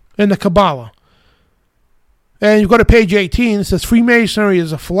 And the Kabbalah. And you go to page 18, it says, Freemasonry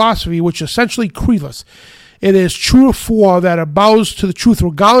is a philosophy which is essentially creedless. It is true for that it bows to the truth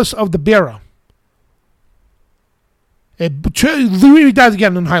regardless of the bearer. Let me read that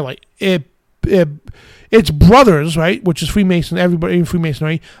again and highlight. Its brothers, right, which is Freemason, everybody in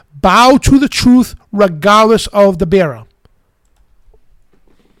Freemasonry, bow to the truth regardless of the bearer.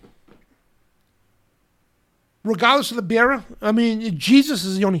 Regardless of the bearer, I mean, Jesus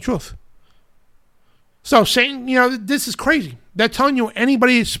is the only truth. So saying, this is crazy. They're telling you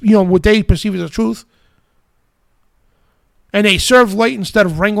anybody, what they perceive as the truth, and they serve light instead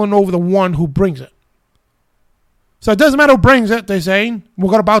of wrangling over the one who brings it. So it doesn't matter who brings it, they're saying, we're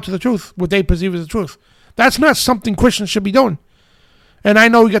going to bow to the truth, what they perceive as the truth. That's not something Christians should be doing. And I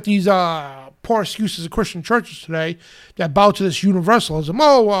know we got these poor excuses of Christian churches today that bow to this universalism.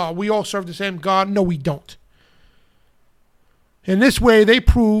 We all serve the same God. No, we don't. In this way, they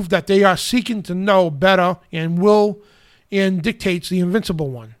prove that they are seeking to know better and will and dictates the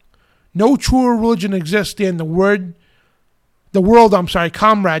invincible one. No truer religion exists than the world,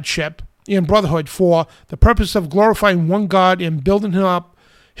 comradeship and brotherhood for the purpose of glorifying one God and building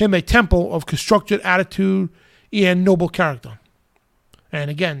him a temple of constructed attitude and noble character. And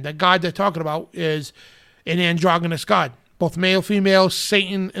again, the God they're talking about is an androgynous God. Both male, female,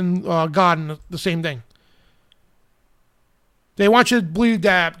 Satan, and God are the same thing. They want you to believe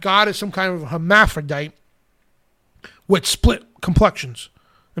that God is some kind of hermaphrodite with split complexions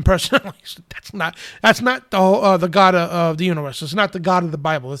and personalities. That's not the God of the universe. It's not the God of the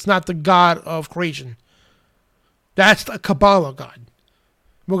Bible. It's not the God of creation. That's the Kabbalah God.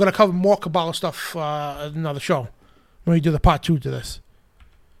 We're going to cover more Kabbalah stuff in another show when we do the part 2 to this.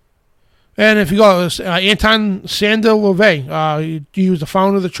 And if you go, Anton Sandler-LaVey, he was the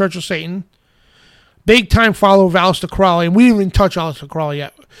founder of the Church of Satan. Big time follower of Aleister Crowley, and we didn't even touch Aleister Crowley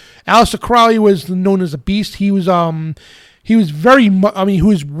yet. Aleister Crowley was known as a beast. He was he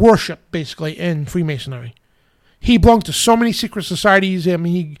was worshipped basically in Freemasonry. He belonged to so many secret societies. I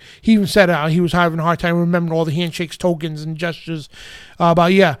mean, he even said he was having a hard time remembering all the handshakes, tokens, and gestures.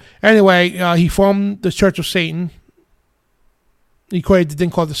 Anyway, he formed the Church of Satan. He created the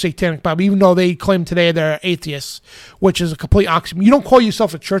thing called the Satanic Bible, even though they claim today they're atheists, which is a complete oxymoron. You don't call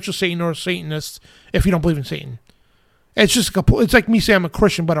yourself a Church of Satan or a Satanist if you don't believe in Satan. It's just it's like me saying I'm a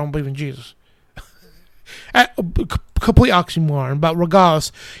Christian, but I don't believe in Jesus. Complete oxymoron. But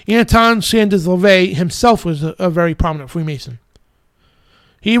regardless, Anton Sanders-LaVey himself was a very prominent Freemason.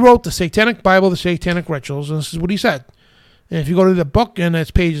 He wrote the Satanic Bible, the Satanic Rituals, and this is what he said. And if you go to the book, and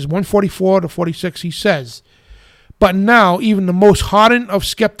it's pages 144 to 46, he says, But now, even the most hardened of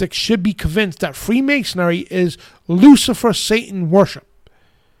skeptics should be convinced that Freemasonry is Lucifer Satan worship.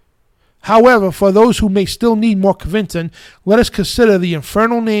 However, for those who may still need more convincing, let us consider the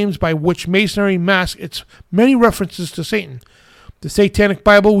infernal names by which Masonry masks its many references to Satan. The Satanic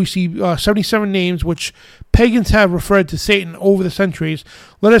Bible, we see 77 names which pagans have referred to Satan over the centuries.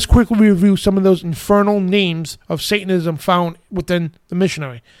 Let us quickly review some of those infernal names of Satanism found within the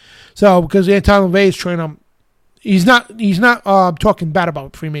missionary. So, because Anton LaVey is trying to, he's not talking bad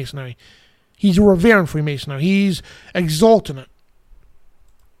about Freemasonry. He's revering Freemasonry. He's exalting it.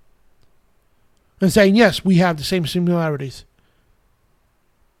 And saying, yes, we have the same similarities.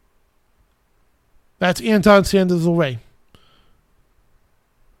 That's Anton Sanders LaVey.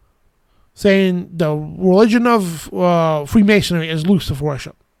 Saying the religion of Freemasonry is Lucifer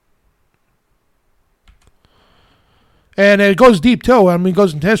worship. And it goes deep too. I mean, it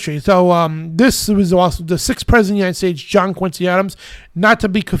goes into history. So this was also the 6th president of the United States, John Quincy Adams, not to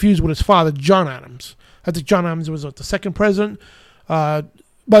be confused with his father, John Adams. I think John Adams was the 2nd president.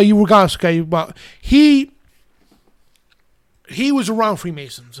 But you regardless, okay. But he was around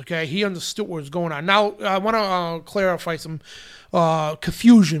Freemasons. Okay, he understood what was going on. Now I want to clarify some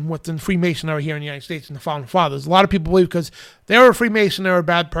confusion within Freemasonry here in the United States and the Founding Fathers. A lot of people believe because they were a Freemason, they were a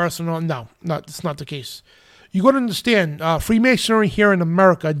bad person. No, that's not the case. You got to understand, Freemasonry here in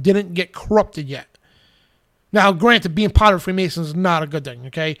America didn't get corrupted yet. Now, granted, being part of Freemasons is not a good thing,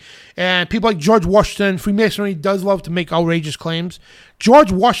 okay? And people like George Washington, Freemasonry does love to make outrageous claims.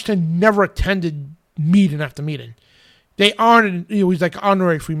 George Washington never attended meeting after meeting. They honored, he's like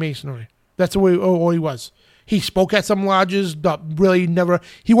honorary Freemasonry. That's the way all he was. He spoke at some lodges, but really never,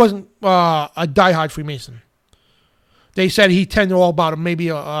 he wasn't a diehard Freemason. They said he attended all about maybe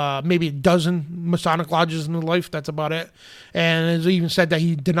a dozen Masonic lodges in his life. That's about it. And it even said that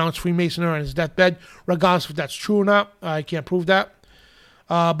he denounced Freemasonry on his deathbed. Regardless if that's true or not, I can't prove that.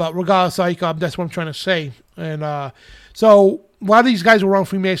 But regardless, that's what I'm trying to say. And so a lot of these guys were around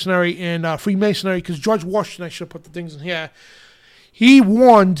Freemasonry because George Washington, I should have put the things in here. He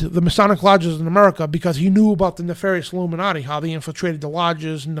warned the Masonic lodges in America because he knew about the nefarious Illuminati, how they infiltrated the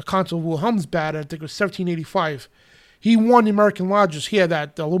lodges, and the Council of Wilhelmsbad, I think it was 1785. He warned the American lodges here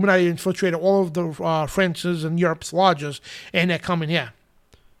that the Illuminati infiltrated all of the France's and Europe's lodges, and they're coming here.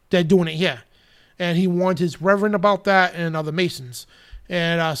 They're doing it here. And he warned his reverend about that and other Masons.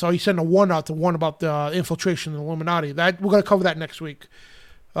 And so he sent a warn out to warn about the infiltration of the Illuminati. We're going to cover that next week.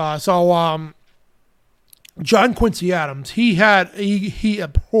 John Quincy Adams, he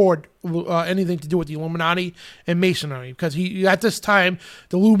abhorred anything to do with the Illuminati and Masonry because at this time,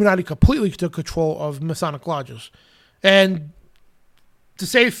 the Illuminati completely took control of Masonic lodges. And to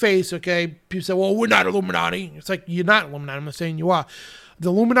save face, okay, people say, well, we're not Illuminati. It's like, you're not Illuminati. I'm not saying you are. The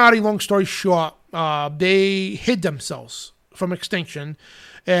Illuminati, long story short, they hid themselves from extinction,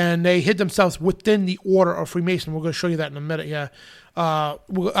 and they hid themselves within the order of Freemason. We're going to show you that in a minute here. I'll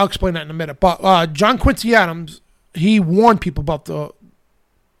explain that in a minute. But John Quincy Adams, he warned people about the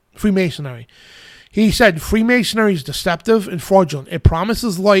Freemasonry. He said, Freemasonry is deceptive and fraudulent. It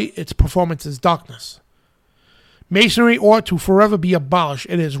promises light. Its performance is darkness. Masonry ought to forever be abolished.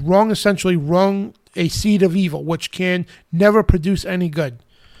 It is wrong, essentially wrong, a seed of evil, which can never produce any good.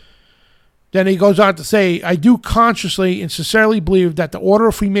 Then he goes on to say, I do consciously and sincerely believe that the order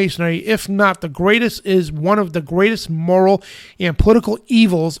of Freemasonry, if not the greatest, is one of the greatest moral and political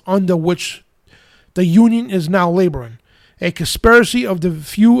evils under which the Union is now laboring. A conspiracy of the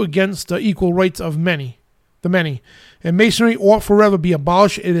few against the equal rights of the many. And Masonry ought forever be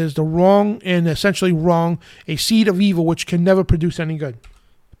abolished. It is the wrong and essentially wrong, a seed of evil which can never produce any good.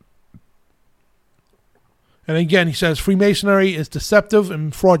 And again, he says, Freemasonry is deceptive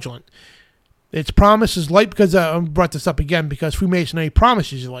and fraudulent. Its promise is light, because I brought this up again, because Freemasonry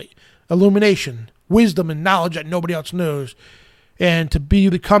promises you light, illumination, wisdom, and knowledge that nobody else knows, and to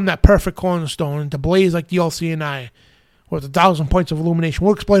become that perfect cornerstone, and to blaze like the all-seeing-eye, with 1,000 points of illumination.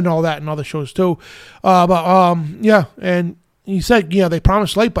 We'll explain all that in other shows too. Yeah, and he said, they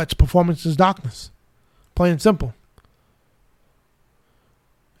promise light, but its performance is darkness. Plain and simple.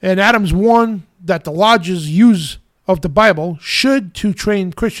 And Adams warned that the lodges use of the Bible should to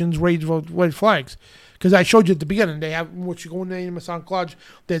train Christians raise red flags. Because I showed you at the beginning, they have, what you go in the Masonic Lodge,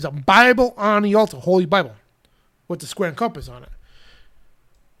 there's a Bible on the altar, Holy Bible, with the square and compass on it.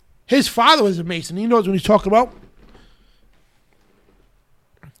 His father was a Mason. He knows what he's talking about.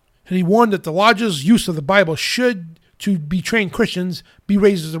 And he warned that the lodge's use of the Bible should, to be trained Christians, be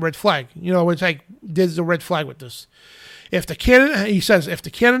raised as a red flag. It's like, there's a red flag with this. If the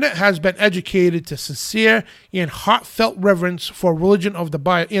candidate has been educated to sincere and heartfelt reverence for religion of the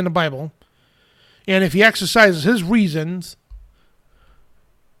Bible, And if he exercises his reasons,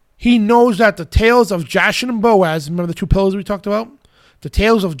 he knows that the tales of Jashin and Boaz, remember the two pillars we talked about? The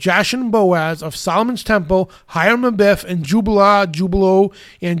tales of Jashin and Boaz, of Solomon's temple, Hiram and Biff, and Jubilo,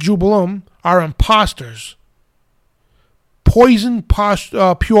 and Jubilum are impostors. Poison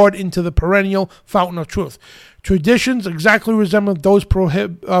poured into the perennial fountain of truth. Traditions exactly resemble those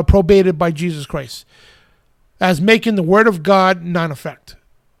probated by Jesus Christ, as making the word of God non-effect.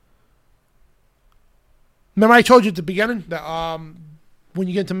 Remember I told you at the beginning that when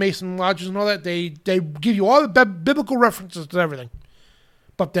you get into Mason lodges and all that, they give you all the biblical references to everything.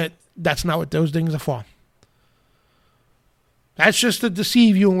 But that's not what those things are for. That's just to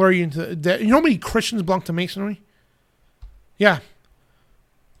deceive you and lure you into that. You know how many Christians belong to Masonry? Yeah.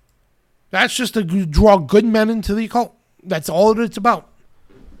 That's just to draw good men into the occult. That's all that it's about.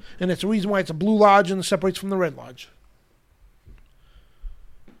 And it's the reason why it's a blue lodge and it separates from the red lodge.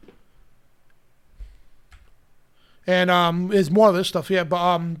 And there's more of this stuff, yeah.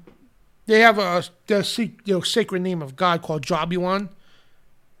 But they have a sacred name of God called Jobulon.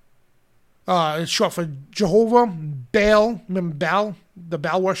 It's short for Jehovah, Baal, remember Baal, the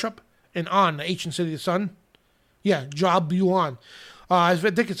Baal worship, and On, the ancient city of the sun. Yeah, Jobulon. I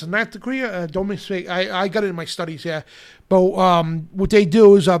think it's a 9th degree. Don't mistake. I got it in my studies, yeah. But what they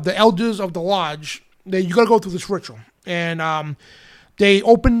do is the elders of the lodge, you got to go through this ritual. And they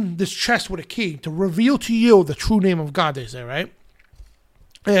open this chest with a key to reveal to you the true name of God, they say, right?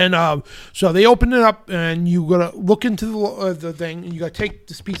 And so they open it up, and you got to look into the thing, and you got to take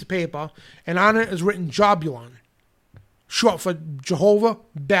this piece of paper, and on it is written Jobulon, short for Jehovah,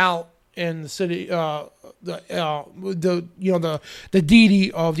 Baal, and the city, the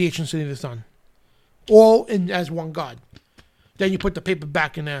deity of the ancient city of the sun, all in as one God. Then you put the paper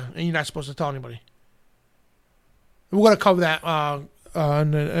back in there, and you're not supposed to tell anybody. We're gonna cover that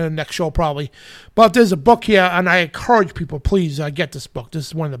in the next show probably. But there's a book here, and I encourage people, please get this book. This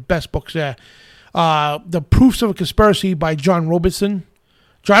is one of the best books there. The Proofs of a Conspiracy by John Robeson.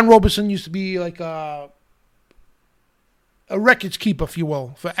 John Robeson used to be like a records keeper, if you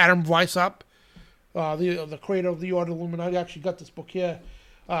will, for Adam Weishaupt, the creator of the Order of Illuminati. I actually got this book here.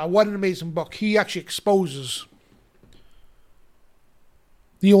 What an amazing book. He actually exposes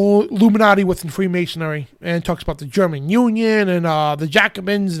the Illuminati within Freemasonry and talks about the German Union and the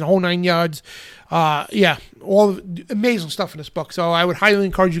Jacobins and the whole 9 yards. All amazing stuff in this book. So I would highly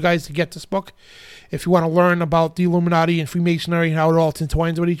encourage you guys to get this book if you want to learn about the Illuminati and Freemasonry and how it all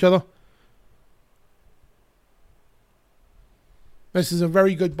intertwines with each other. This is a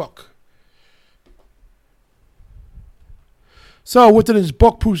very good book. So within his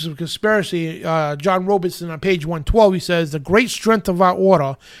book, Proofs of Conspiracy, John Robeson on page 112, he says, the great strength of our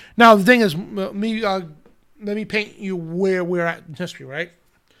order. Now, the thing is, let me paint you where we're at in history, right?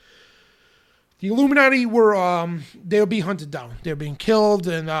 The Illuminati they were being hunted down. They were being killed,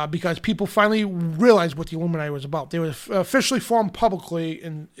 and because people finally realized what the Illuminati was about. They were officially formed publicly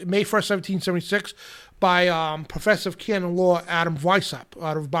in May 1st, 1776, by Professor of Canon Law Adam Weishaupt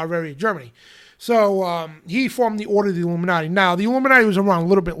out of Bavaria, Germany. So he formed the Order of the Illuminati. Now, the Illuminati was around a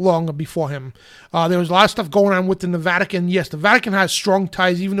little bit longer before him. There was a lot of stuff going on within the Vatican. Yes, the Vatican has strong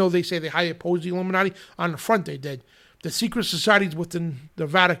ties, even though they say they highly oppose the Illuminati. On the front, they did. The secret societies within the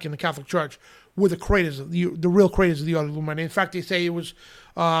Vatican, the Catholic Church, were the creators, the real creators of the Order of the Illuminati. In fact, they say it was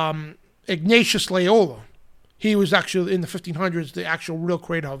Ignatius Loyola. He was actually, in the 1500s, the actual real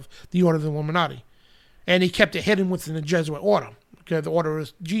creator of the Order of the Illuminati. And he kept it hidden within the Jesuit order. Okay, the order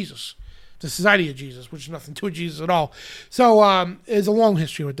is Jesus. The Society of Jesus, which is nothing to Jesus at all. So there's a long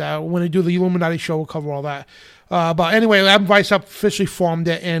history with that. When they do the Illuminati show, we'll cover all that. But anyway, Adam Weishaupt officially formed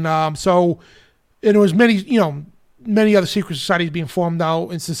it, and so there was many other secret societies being formed now,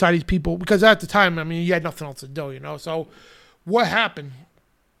 and societies people, because at the time, I mean, you had nothing else to do, So what happened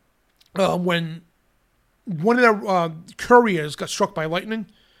when one of their couriers got struck by lightning?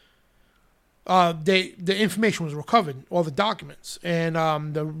 The information was recovered, all the documents, and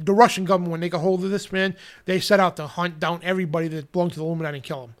the Russian government, when they got hold of this man, they set out to hunt down everybody that belonged to the Illuminati and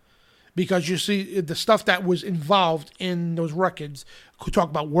kill them, because you see the stuff that was involved in those records could talk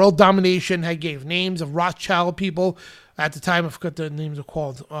about world domination. They gave names of Rothschild people at the time. I forgot the names are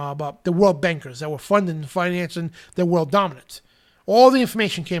called, but the world bankers that were funding and financing their world dominance. All the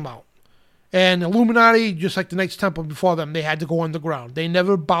information came out. And Illuminati, just like the Knights Templar before them, they had to go underground. They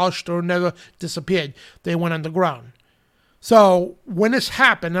never abolished or never disappeared. They went underground. So when this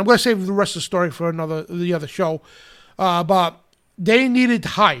happened, I'm going to save the rest of the story for the other show, but they needed to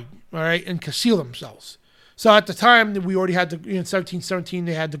hide, all right, and conceal themselves. So at the time, we already had in 1717,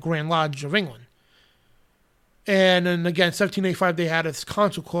 they had the Grand Lodge of England. And then again, 1785, they had this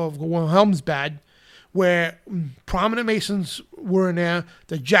council called Wilhelmsbad. where prominent Masons were in there,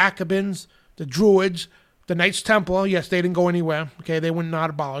 the Jacobins, the Druids, the Knights Templar, yes, they didn't go anywhere, okay, they were not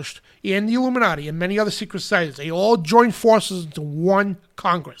abolished, and the Illuminati and many other secret societies. They all joined forces into one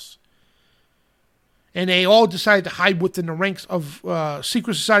Congress. And they all decided to hide within the ranks of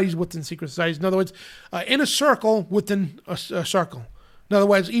secret societies within secret societies. In other words, in a circle within a circle. In other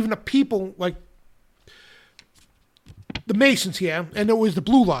words, even the people like the Masons here, and it was the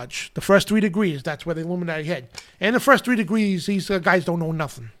Blue Lodge, the first 3 degrees, that's where the Illuminati hid. And the first 3 degrees, these guys don't know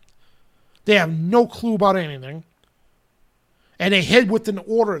nothing. They have no clue about anything. And they hid within the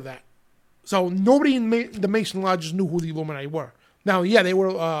order of that. So nobody in the Mason lodges knew who the Illuminati were. Now, yeah, they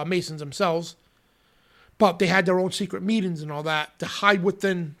were Masons themselves. But they had their own secret meetings and all that to hide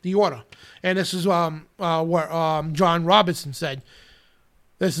within the order. And this is what John Robertson said.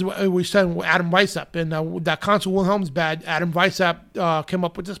 This is what we said with Adam Weishaupt. And that Consul Wilhelmsbad, Adam Weishaupt came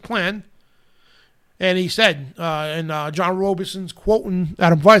up with this plan. And he said, and John Robertson's quoting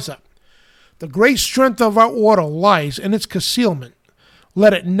Adam Weishaupt, "The great strength of our order lies in its concealment.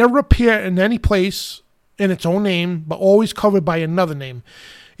 Let it never appear in any place in its own name, but always covered by another name.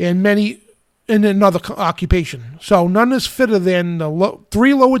 In another occupation. So none is fitter than the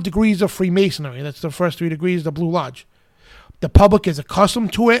 3 lower degrees of Freemasonry." That's the first 3 degrees, the Blue Lodge. "The public is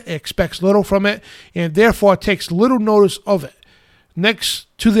accustomed to it, expects little from it, and therefore takes little notice of it. Next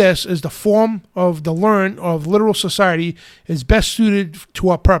to this is the form of the learned of literal society is best suited to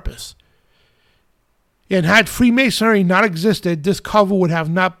our purpose. And had Freemasonry not existed, this cover would have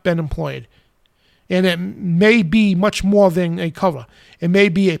not been employed. And it may be much more than a cover. It may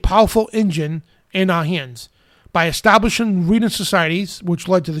be a powerful engine in our hands. By establishing reading societies, which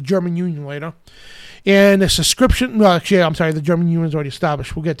led to the German Union later, and a subscription, the German Union is already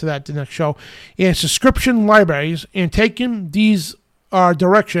established. We'll get to that the next show. And subscription libraries, and taking these our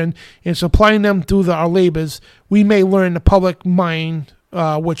direction and supplying them through our labors, we may learn the public mind,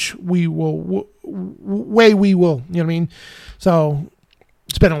 which we will, we will, you know what I mean? So,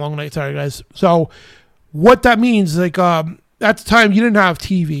 it's been a long night, sorry guys. So, what that means, like, at the time, you didn't have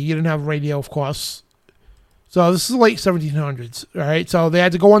TV, you didn't have radio, of course. So, this is the late 1700s, all right? So, they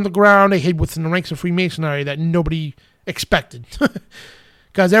had to go underground, they hid within the ranks of Freemasonry that nobody expected.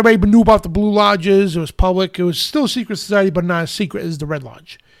 Because everybody knew about the Blue Lodges, it was public, it was still a secret society, but not as secret as the Red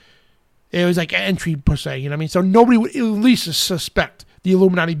Lodge. It was like an entry, per se, you know what I mean? So, nobody would at least suspect the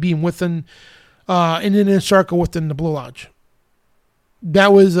Illuminati being within, in an inner circle within the Blue Lodge.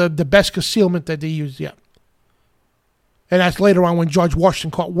 That was the best concealment that they used yet. And that's later on when George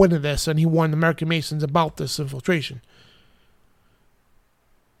Washington caught wind of this and he warned the American Masons about this infiltration.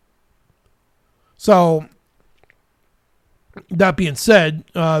 So, that being said,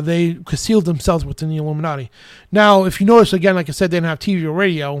 they concealed themselves within the Illuminati. Now, if you notice, again, like I said, they didn't have TV or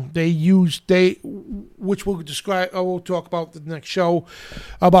radio. Which we'll describe, we'll talk about the next show,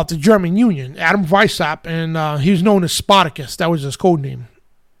 about the German Union. Adam Weishaupt, and he was known as Spartacus. That was his code name.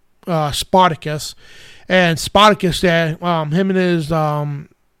 Spartacus. And Spartacus there, him and his,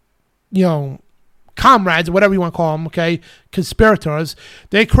 comrades, or whatever you want to call them, okay, conspirators,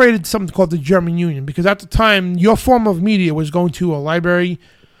 they created something called the German Union. Because at the time, your form of media was going to a library,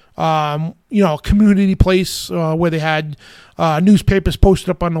 a community place where they had newspapers posted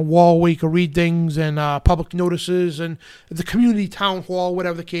up on the wall where you could read things, and public notices, and the community town hall,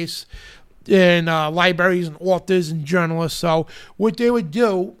 whatever the case, and libraries and authors and journalists. So what they would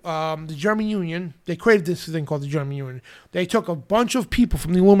do, the German Union, they created this thing called the German Union. They took a bunch of people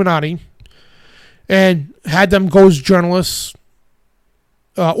from the Illuminati and had them go as journalists,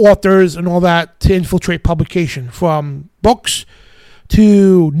 authors, and all that to infiltrate publication, from books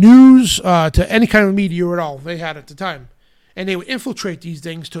to news to any kind of media at all they had at the time. And they would infiltrate these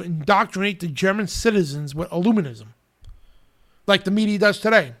things to indoctrinate the German citizens with Illuminism, like the media does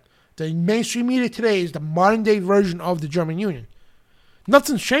today. The mainstream media today is the modern-day version of the German Union.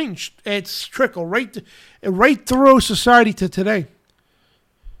 Nothing's changed. It's trickled right through society to today.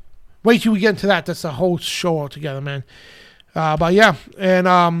 Wait till we get into that. That's a whole show altogether, man. But yeah,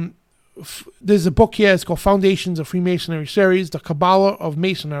 and there's a book here. It's called Foundations of Freemasonry Series, The Kabbalah of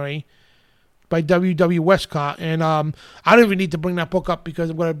Masonry by W.W. Westcott. And I don't even need to bring that book up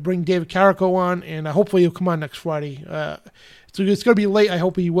because I'm going to bring David Carrico on, and hopefully he'll come on next Friday. So it's going to be late. I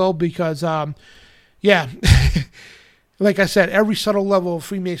hope he will because, like I said, every subtle level of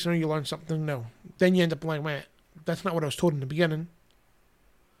Freemasonry, you learn something new. Then you end up like, man, that's not what I was told in the beginning.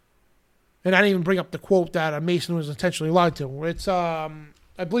 And I didn't even bring up the quote that a Mason was intentionally lied to. It's, I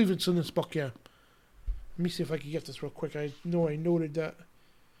believe it's in this book here. Let me see if I can get this real quick. I know I noted that.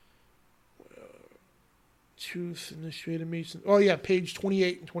 Truth in the Shade of Mason. Oh, yeah, page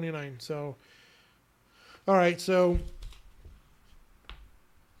 28 and 29. So, All right, so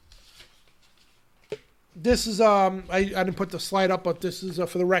this is I didn't put the slide up, but this is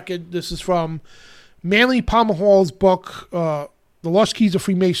for the record. This is from Manly Palmer Hall's book, The Lost Keys of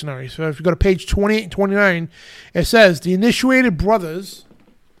Freemasonry. So if you go to page 28 and 29, it says the initiated brother,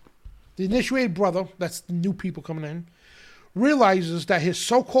 that's the new people coming in, realizes that his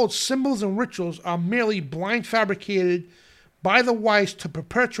so-called symbols and rituals are merely blind fabricated by the wise to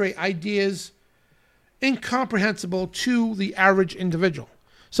perpetuate ideas incomprehensible to the average individual.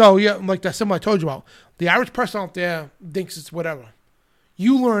 So, yeah, like that symbol I told you about, the average person out there thinks it's whatever.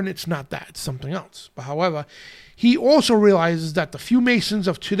 You learn it's not that, it's something else. But however, he also realizes that the few Masons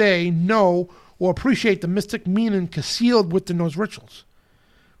of today know or appreciate the mystic meaning concealed within those rituals.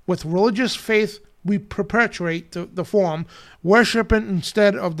 With religious faith, we perpetuate the form, worshiping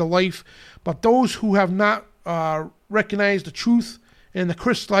instead of the life. But those who have not recognized the truth in the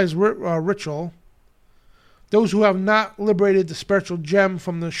crystallized ritual, those who have not liberated the spiritual gem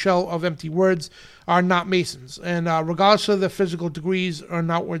from the shell of empty words, are not Masons. And regardless of their physical degrees or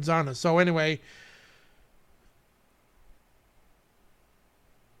outward honors. So anyway,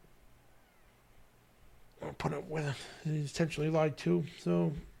 I'll put it with he intentionally lied to.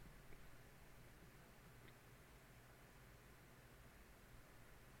 So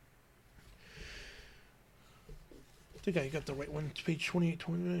I think I got the right one. It's page 28,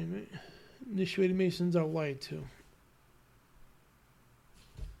 29, right? Initiated Masons are lied to.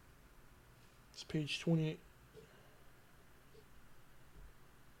 It's page 28.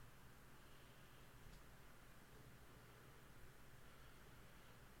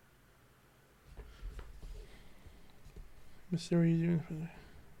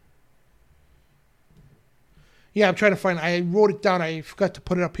 Yeah, I'm trying to find it. I wrote it down. I forgot to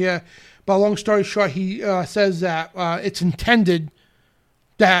put it up here. But long story short, he says that it's intended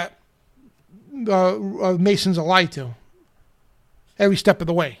that Masons are lied to every step of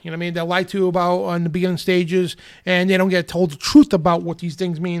the way. You know what I mean? They're lied to about on the beginning stages, and they don't get told the truth about what these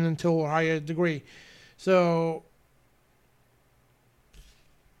things mean until a higher degree. So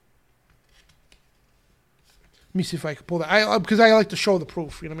let me see if I can pull that. Because I like to show the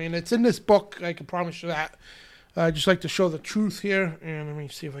proof. You know what I mean? It's in this book. I can promise you that. I just like to show the truth here. And let me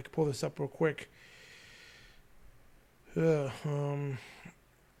see if I can pull this up real quick. The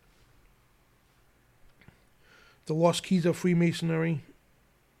Lost Keys of Freemasonry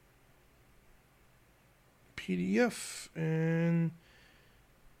PDF. And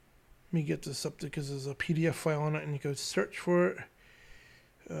let me get this up there because there's a PDF file on it and you go search for it.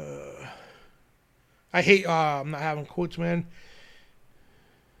 I hate I'm not having quotes, man.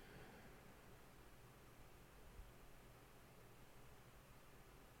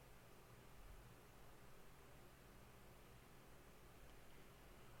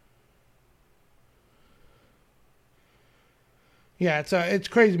 Yeah, it's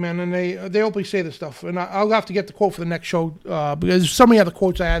crazy, man, and they openly say this stuff, and I'll have to get the quote for the next show because there's so many other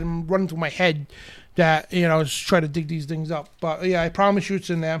quotes I had running through my head that just try to dig these things up. But yeah, I promise you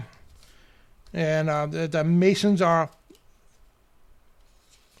it's in there, and the Masons are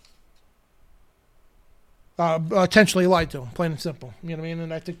intentionally lied to, plain and simple. You know what I mean?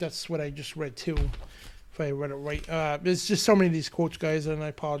 And I think that's what I just read too, if I read it right. There's just so many of these quotes, guys, and I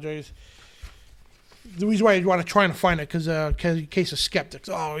apologize. The reason why I want to try and find it because in case of skeptics,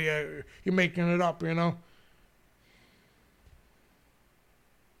 oh yeah, you're making it up, you know.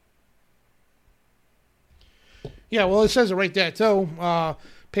 Yeah, well, it says it right there too.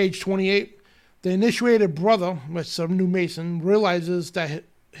 Page 28. The initiated brother, with some new Mason, realizes that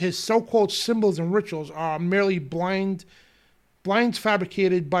his so-called symbols and rituals are merely blinds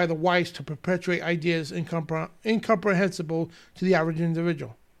fabricated by the wise to perpetuate ideas incomprehensible to the average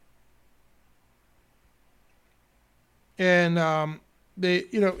individual. And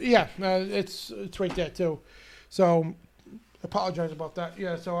it's right there too. So I apologize about that.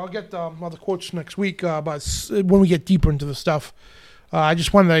 Yeah, so I'll get other quotes next week. But when we get deeper into the stuff, I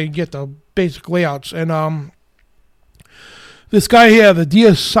just wanted to get the basic layouts. And this guy here, the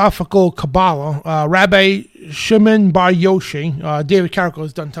Theosophical Kabbalah, Rabbi Shimon Bar Yoshi, David Carrico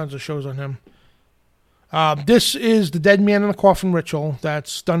has done tons of shows on him. This is the dead man in the coffin ritual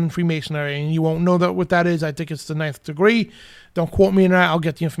that's done in Freemasonry, and you won't know what that is. I think it's the 9th degree. Don't quote me on that. I'll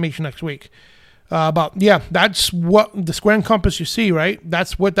get the information next week. But yeah, that's what the square and compass you see, right?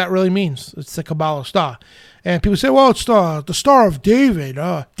 That's what that really means. It's the Kabbalah star. And people say, well, it's the Star of David.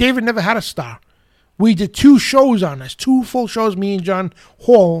 David never had a star. We did 2 shows on this, 2 full shows, me and John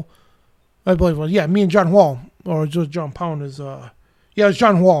Hall. I believe it was, me and John Hall. Or just John Pound is, it was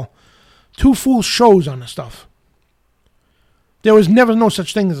John Hall. 2 full shows on the stuff. There was never no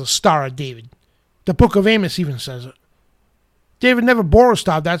such thing as a Star of David. The book of Amos even says it. David never bore a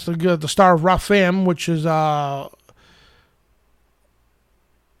star. That's the star of Raphaim, which is the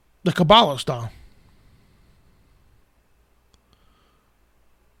Kabbalah star.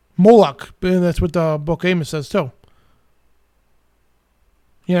 Moloch, that's what the book of Amos says too.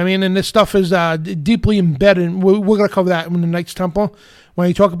 You know what I mean? And this stuff is deeply embedded. We're going to cover that in the Knights Templar. When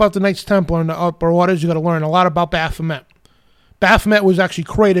you talk about the Knights Templar and the upper orders, you got to learn a lot about Baphomet. Baphomet was actually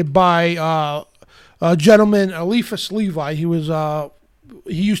created by a gentleman, Eliphas Levi. He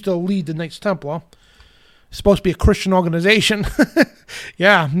used to lead the Knights Templar. It's supposed to be a Christian organization.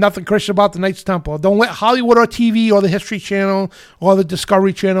 Yeah, nothing Christian about the Knights Templar. Don't let Hollywood or TV or the History Channel or the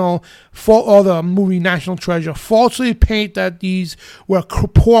Discovery Channel or the movie National Treasure falsely paint that these were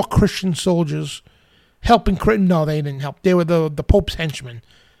poor Christian soldiers helping. No, they didn't help. They were the Pope's henchmen.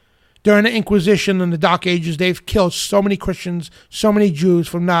 During the Inquisition and the Dark Ages, they've killed so many Christians, so many Jews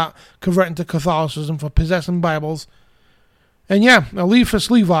from not converting to Catholicism, for possessing Bibles. And yeah, Eliphas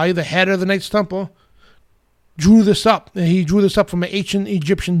Levi, the head of the Knights Templar, drew this up. He drew this up from an ancient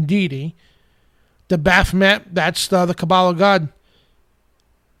Egyptian deity. The Baphomet, that's the Kabbalah god.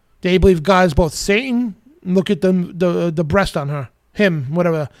 They believe God is both Satan. Look at the breast on her. Him,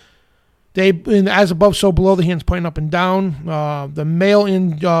 whatever. As above, so below, the hands pointing up and down. The male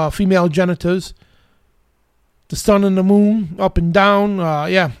and female genitals. The sun and the moon, up and down.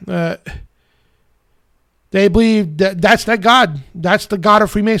 They believe that's that God. That's the God of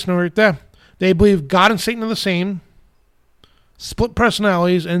Freemasonry right there. They believe God and Satan are the same. Split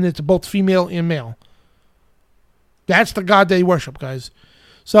personalities, and it's both female and male. That's the God they worship, guys.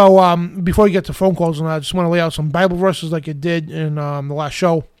 So before you get to phone calls, and I just want to lay out some Bible verses like it did in the last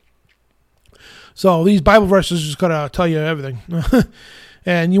show. So these Bible verses just going to tell you everything.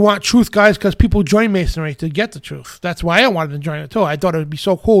 And you want truth, guys, because people join Masonry to get the truth. That's why I wanted to join it, too. I thought it would be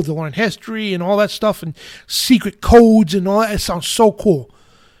so cool to learn history and all that stuff and secret codes and all that. It sounds so cool.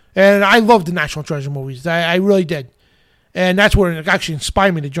 And I love the National Treasure movies. I really did. And that's what it actually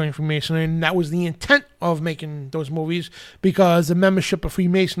inspired me to join Freemasonry. And that was the intent of making those movies, because the membership of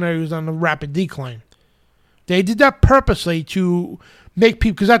Freemasonry was on a rapid decline. They did that purposely to make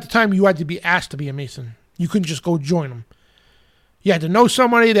people, because at the time you had to be asked to be a Mason. You couldn't just go join them. You had to know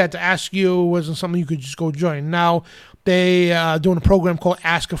somebody. They had to ask you. It wasn't something you could just go join. Now they are doing a program called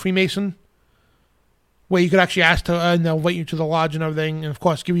Ask a Freemason, where you could actually ask to, and they'll invite you to the lodge and everything, and of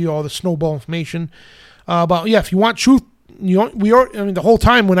course give you all the snowball information. But yeah, if you want truth, the whole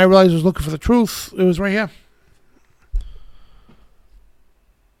time when I realized I was looking for the truth, it was right here.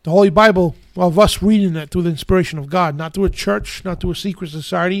 The Holy Bible, of us reading it through the inspiration of God, not through a church, not through a secret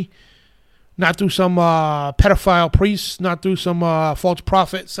society, not through some pedophile priest, not through some false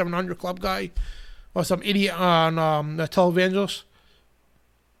prophet 700 Club guy, or some idiot on a televangelist.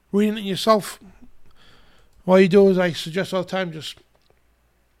 Reading it yourself. All you do is, I suggest all the time, just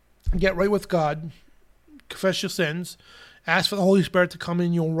get right with God, confess your sins, ask for the Holy Spirit to come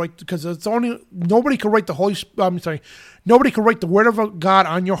in. You'll write, because it's nobody can write nobody can write the Word of God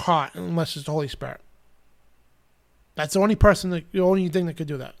on your heart unless it's the Holy Spirit. That's the only thing that could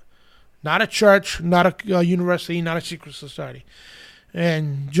do that. Not a church, not a university, not a secret society.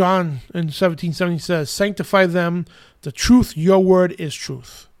 And John in 17:70 says, "Sanctify them. The truth, your word is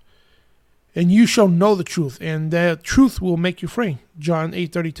truth. And you shall know the truth, and the truth will make you free." John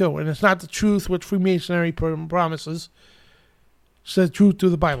 8:32. And it's not the truth which Freemasonry promises. It's the truth through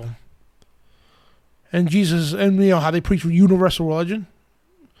the Bible. And Jesus, and how they preach universal religion.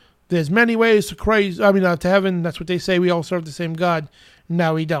 There's many ways to heaven. That's what they say. We all serve the same God.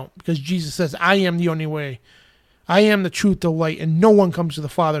 No, we don't. Because Jesus says, "I am the only way. I am the truth, the light, and no one comes to the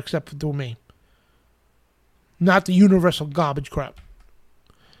Father except through me." Not the universal garbage crap.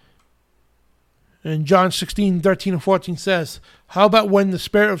 And John 16:13 and 14 says, "How about when the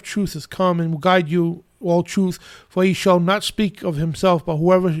Spirit of truth is come and will guide you all truth? For he shall not speak of himself, but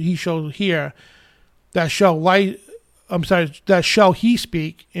whoever he shall hear, that shall he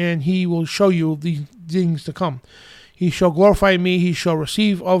speak, and he will show you the things to come. He shall glorify me, he shall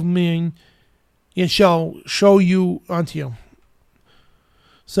receive of me, and shall show you unto you."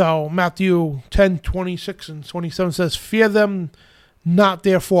 So Matthew 10:26 and 27 says, "Fear them not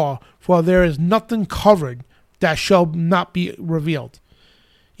therefore, for there is nothing covered that shall not be revealed,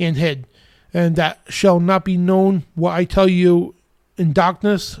 and hid, and that shall not be known what I tell you in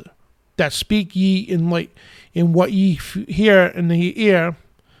darkness, that speak ye in light, and what ye hear in the ear,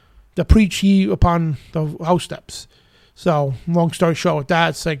 that preach ye upon the house steps." So, long story short with that,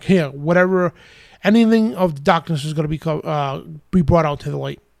 it's like, here, anything of the darkness is going to be brought out to the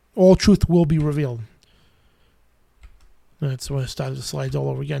light. All truth will be revealed. That's when it started the slides all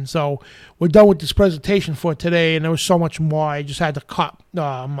over again. So we're done with this presentation for today, and there was so much more. I just had to cut.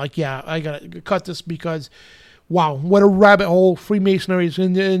 I'm like, yeah, I got to cut this because, wow, what a rabbit hole Freemasonry is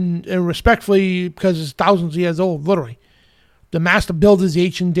in, and respectfully, because it's thousands of years old, literally. The master builders, the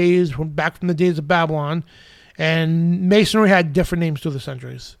ancient days, back from the days of Babylon, and Masonry had different names through the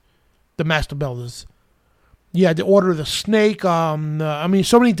centuries. The master builders. Yeah, the Order of the Snake. So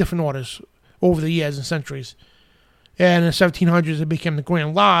many different orders over the years and centuries. And in the 1700s, it became the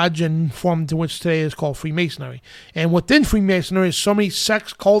Grand Lodge and formed to which today is called Freemasonry. And within Freemasonry is so many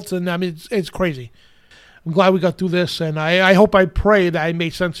sects, cults, and it's crazy. I'm glad we got through this, and I hope, I pray that it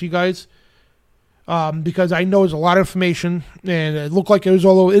made sense to you guys, because I know there's a lot of information, and it looked like it was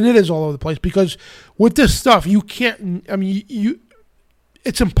all over, and it is all over the place. Because with this stuff, you can't.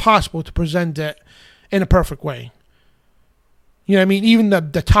 It's impossible to present it in a perfect way. You know what I mean? Even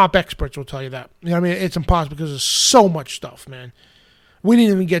the top experts will tell you that. You know what I mean? It's impossible because there's so much stuff, man. We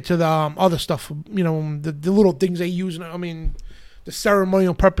didn't even get to the other stuff, the little things they use. The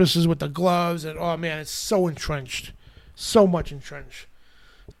ceremonial purposes with the gloves. And, oh, man, it's so entrenched. So much entrenched.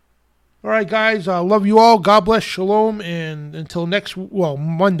 All right, guys. I love you all. God bless. Shalom. And until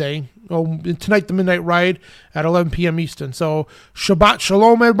Monday. Tonight, the Midnight Ride at 11 p.m. Eastern. So, Shabbat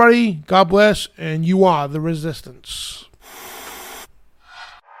Shalom, everybody. God bless. And you are the resistance.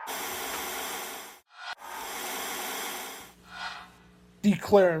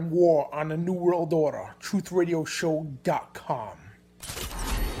 Declaring war on the New World Order. TruthRadioShow.com.